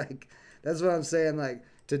 Like, that's what I'm saying. Like,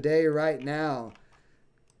 today, right now,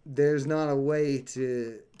 there's not a way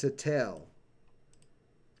to tell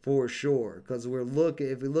for sure, because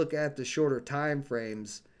if we look at the shorter time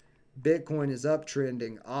frames, Bitcoin is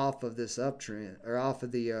uptrending off of this uptrend, or off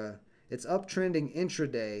of the it's uptrending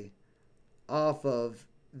intraday off of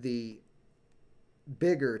the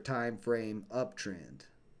bigger time frame uptrend.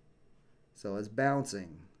 So it's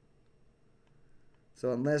bouncing. So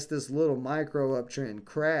unless this little micro uptrend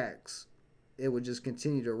cracks, it would just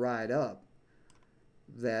continue to ride up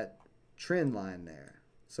that trend line there.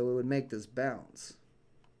 So it would make this bounce.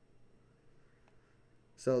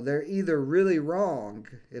 So they're either really wrong,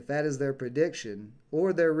 if that is their prediction,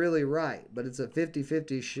 or they're really right. But it's a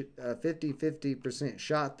 50-50%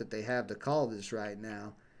 shot that they have to call this right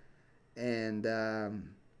now. And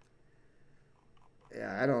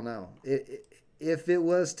yeah, I don't know. If it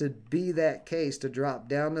was to be that case, to drop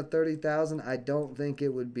down to 30,000, I don't think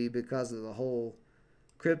it would be because of the whole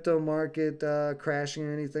crypto market crashing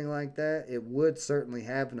or anything like that. It would certainly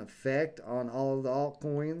have an effect on all of the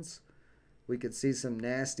altcoins. We could see some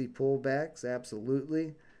nasty pullbacks,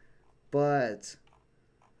 absolutely. But,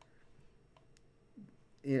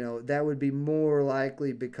 you know, that would be more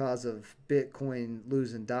likely because of Bitcoin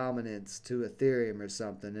losing dominance to Ethereum or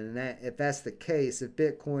something. And that, if that's the case, if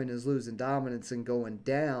Bitcoin is losing dominance and going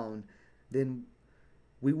down, then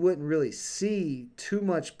we wouldn't really see too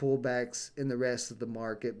much pullbacks in the rest of the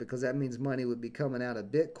market, because that means money would be coming out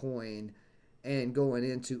of Bitcoin and going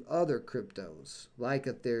into other cryptos like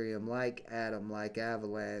Ethereum, like Atom, like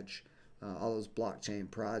Avalanche, all those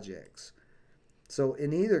blockchain projects. So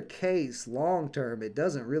in either case, long term, it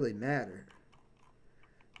doesn't really matter.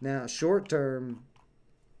 Now, short term,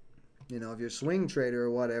 you know, if you're a swing trader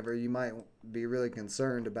or whatever, you might be really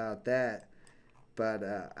concerned about that. But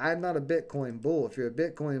I'm not a Bitcoin bull. If you're a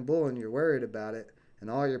Bitcoin bull and you're worried about it,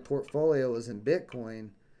 and all your portfolio is in Bitcoin,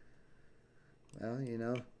 well, you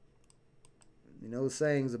know the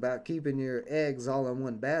sayings about keeping your eggs all in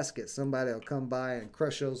one basket. Somebody will come by and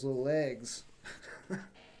crush those little eggs.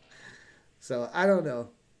 So, I don't know.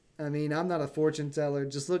 I mean, I'm not a fortune teller.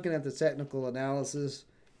 Just looking at the technical analysis,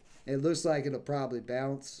 it looks like it'll probably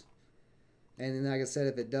bounce. And then, like I said,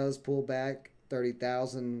 if it does pull back,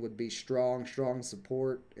 30,000 would be strong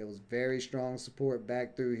support. It was very strong support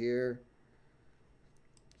back through here.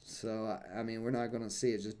 So, I mean, we're not going to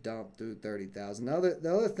see it just dump through 30,000.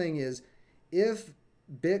 The other thing is, if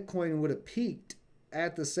Bitcoin would have peaked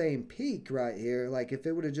at the same peak right here, like if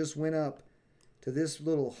it would have just went up to this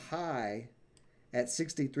little high at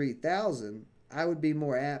 63,000, I would be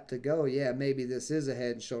more apt to go, yeah, maybe this is a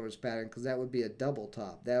head and shoulders pattern, because that would be a double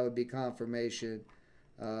top. That would be confirmation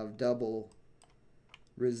of double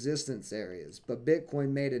resistance areas. But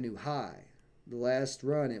Bitcoin made a new high. The last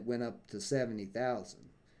run, it went up to 70,000.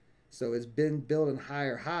 So it's been building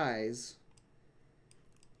higher highs.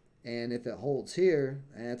 And if it holds here,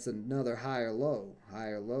 that's another higher low.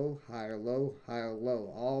 Higher low, higher low, higher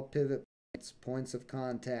low. All pivot points, points of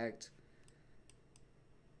contact.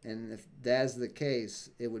 And if that's the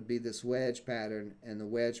case, it would be this wedge pattern, and the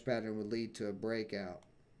wedge pattern would lead to a breakout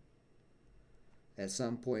at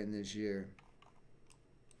some point in this year.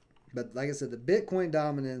 But like I said, the Bitcoin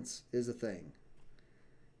dominance is a thing.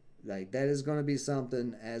 Like, that is going to be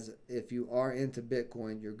something, as if you are into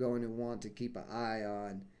Bitcoin, you're going to want to keep an eye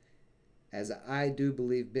on, as I do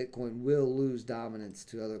believe Bitcoin will lose dominance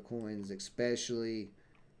to other coins, especially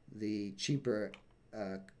the cheaper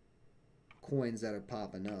coins that are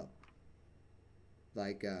popping up.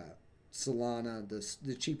 Like Solana,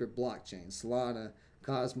 the cheaper blockchain. Solana,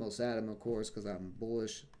 Cosmos, Atom, of course, because I'm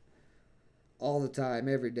bullish all the time,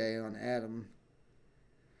 every day on Atom.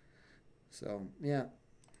 So, yeah.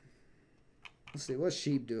 Let's see, what's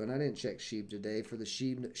SHIB doing? I didn't check SHIB today for the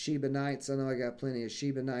Shiba Nights. I know I got plenty of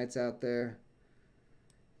Shiba Nights out there.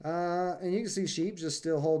 And you can see SHIB just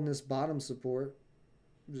still holding this bottom support.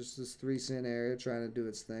 Just this 3-cent area trying to do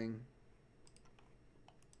its thing.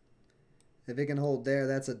 If it can hold there,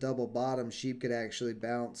 that's a double bottom. SHIB could actually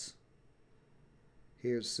bounce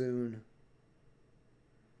here soon.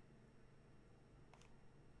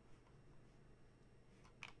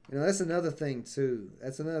 You know, that's another thing too.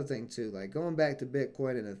 Like, going back to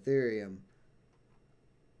Bitcoin and Ethereum,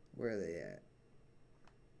 where are they at?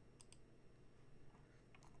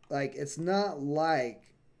 Like, it's not like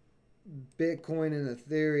Bitcoin and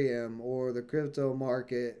Ethereum or the crypto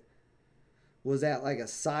market was at like a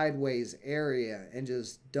sideways area and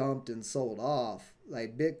just dumped and sold off.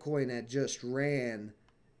 Like, Bitcoin had just ran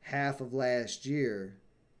half of last year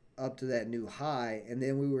up to that new high, and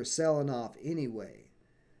then we were selling off anyway.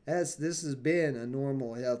 This has been a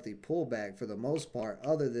normal, healthy pullback for the most part,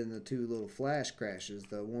 other than the two little flash crashes.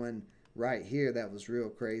 The one right here, that was real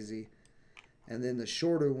crazy. And then the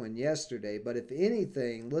shorter one yesterday. But if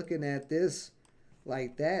anything, looking at this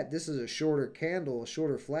like that, this is a shorter candle, a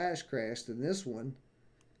shorter flash crash than this one.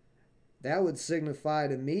 That would signify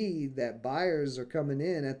to me that buyers are coming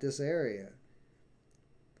in at this area,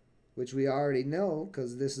 which we already know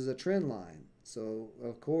because this is a trend line. So,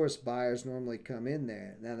 of course, buyers normally come in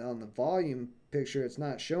there. Now, on the volume picture, it's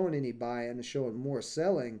not showing any buying. It's showing more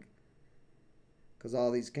selling. because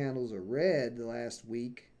all these candles are red the last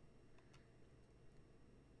week.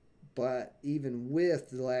 But even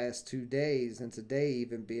with the last 2 days and today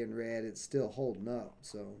even being red, it's still holding up.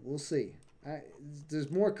 So we'll see.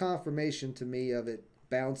 There's more confirmation to me of it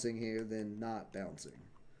bouncing here than not bouncing.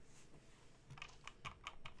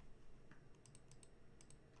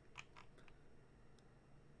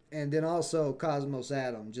 And then also Cosmos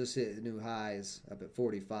Atom just hit new highs up at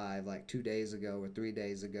 45 like 2 days ago or 3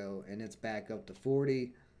 days ago, and it's back up to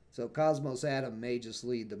 40. So Cosmos Atom may just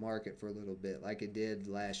lead the market for a little bit like it did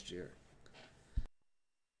last year.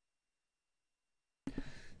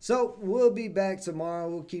 So we'll be back tomorrow.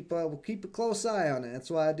 We'll keep a close eye on it.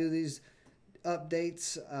 That's why I do these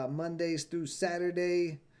updates Mondays through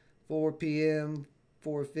Saturday, 4 p.m.,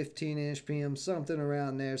 4:15-ish p.m., something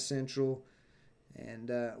around there Central.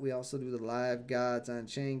 And we also do the live Gods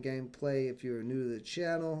Unchained gameplay. If you're new to the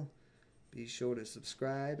channel, be sure to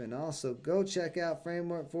subscribe. And also go check out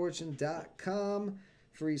frameworkfortune.com.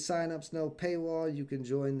 Free signups, no paywall. You can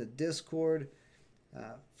join the Discord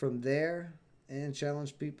from there and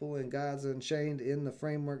challenge people in Gods Unchained in the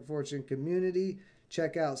Framework Fortune community.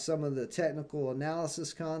 Check out some of the technical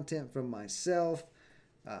analysis content from myself,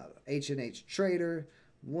 H&H Trader,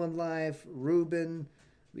 One Life, Ruben.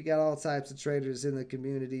 We got all types of traders in the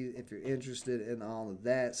community if you're interested in all of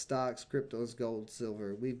that. Stocks, cryptos, gold,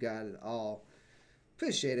 silver. We've got it all.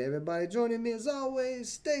 Appreciate everybody joining me as always.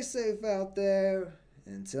 Stay safe out there.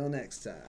 Until next time.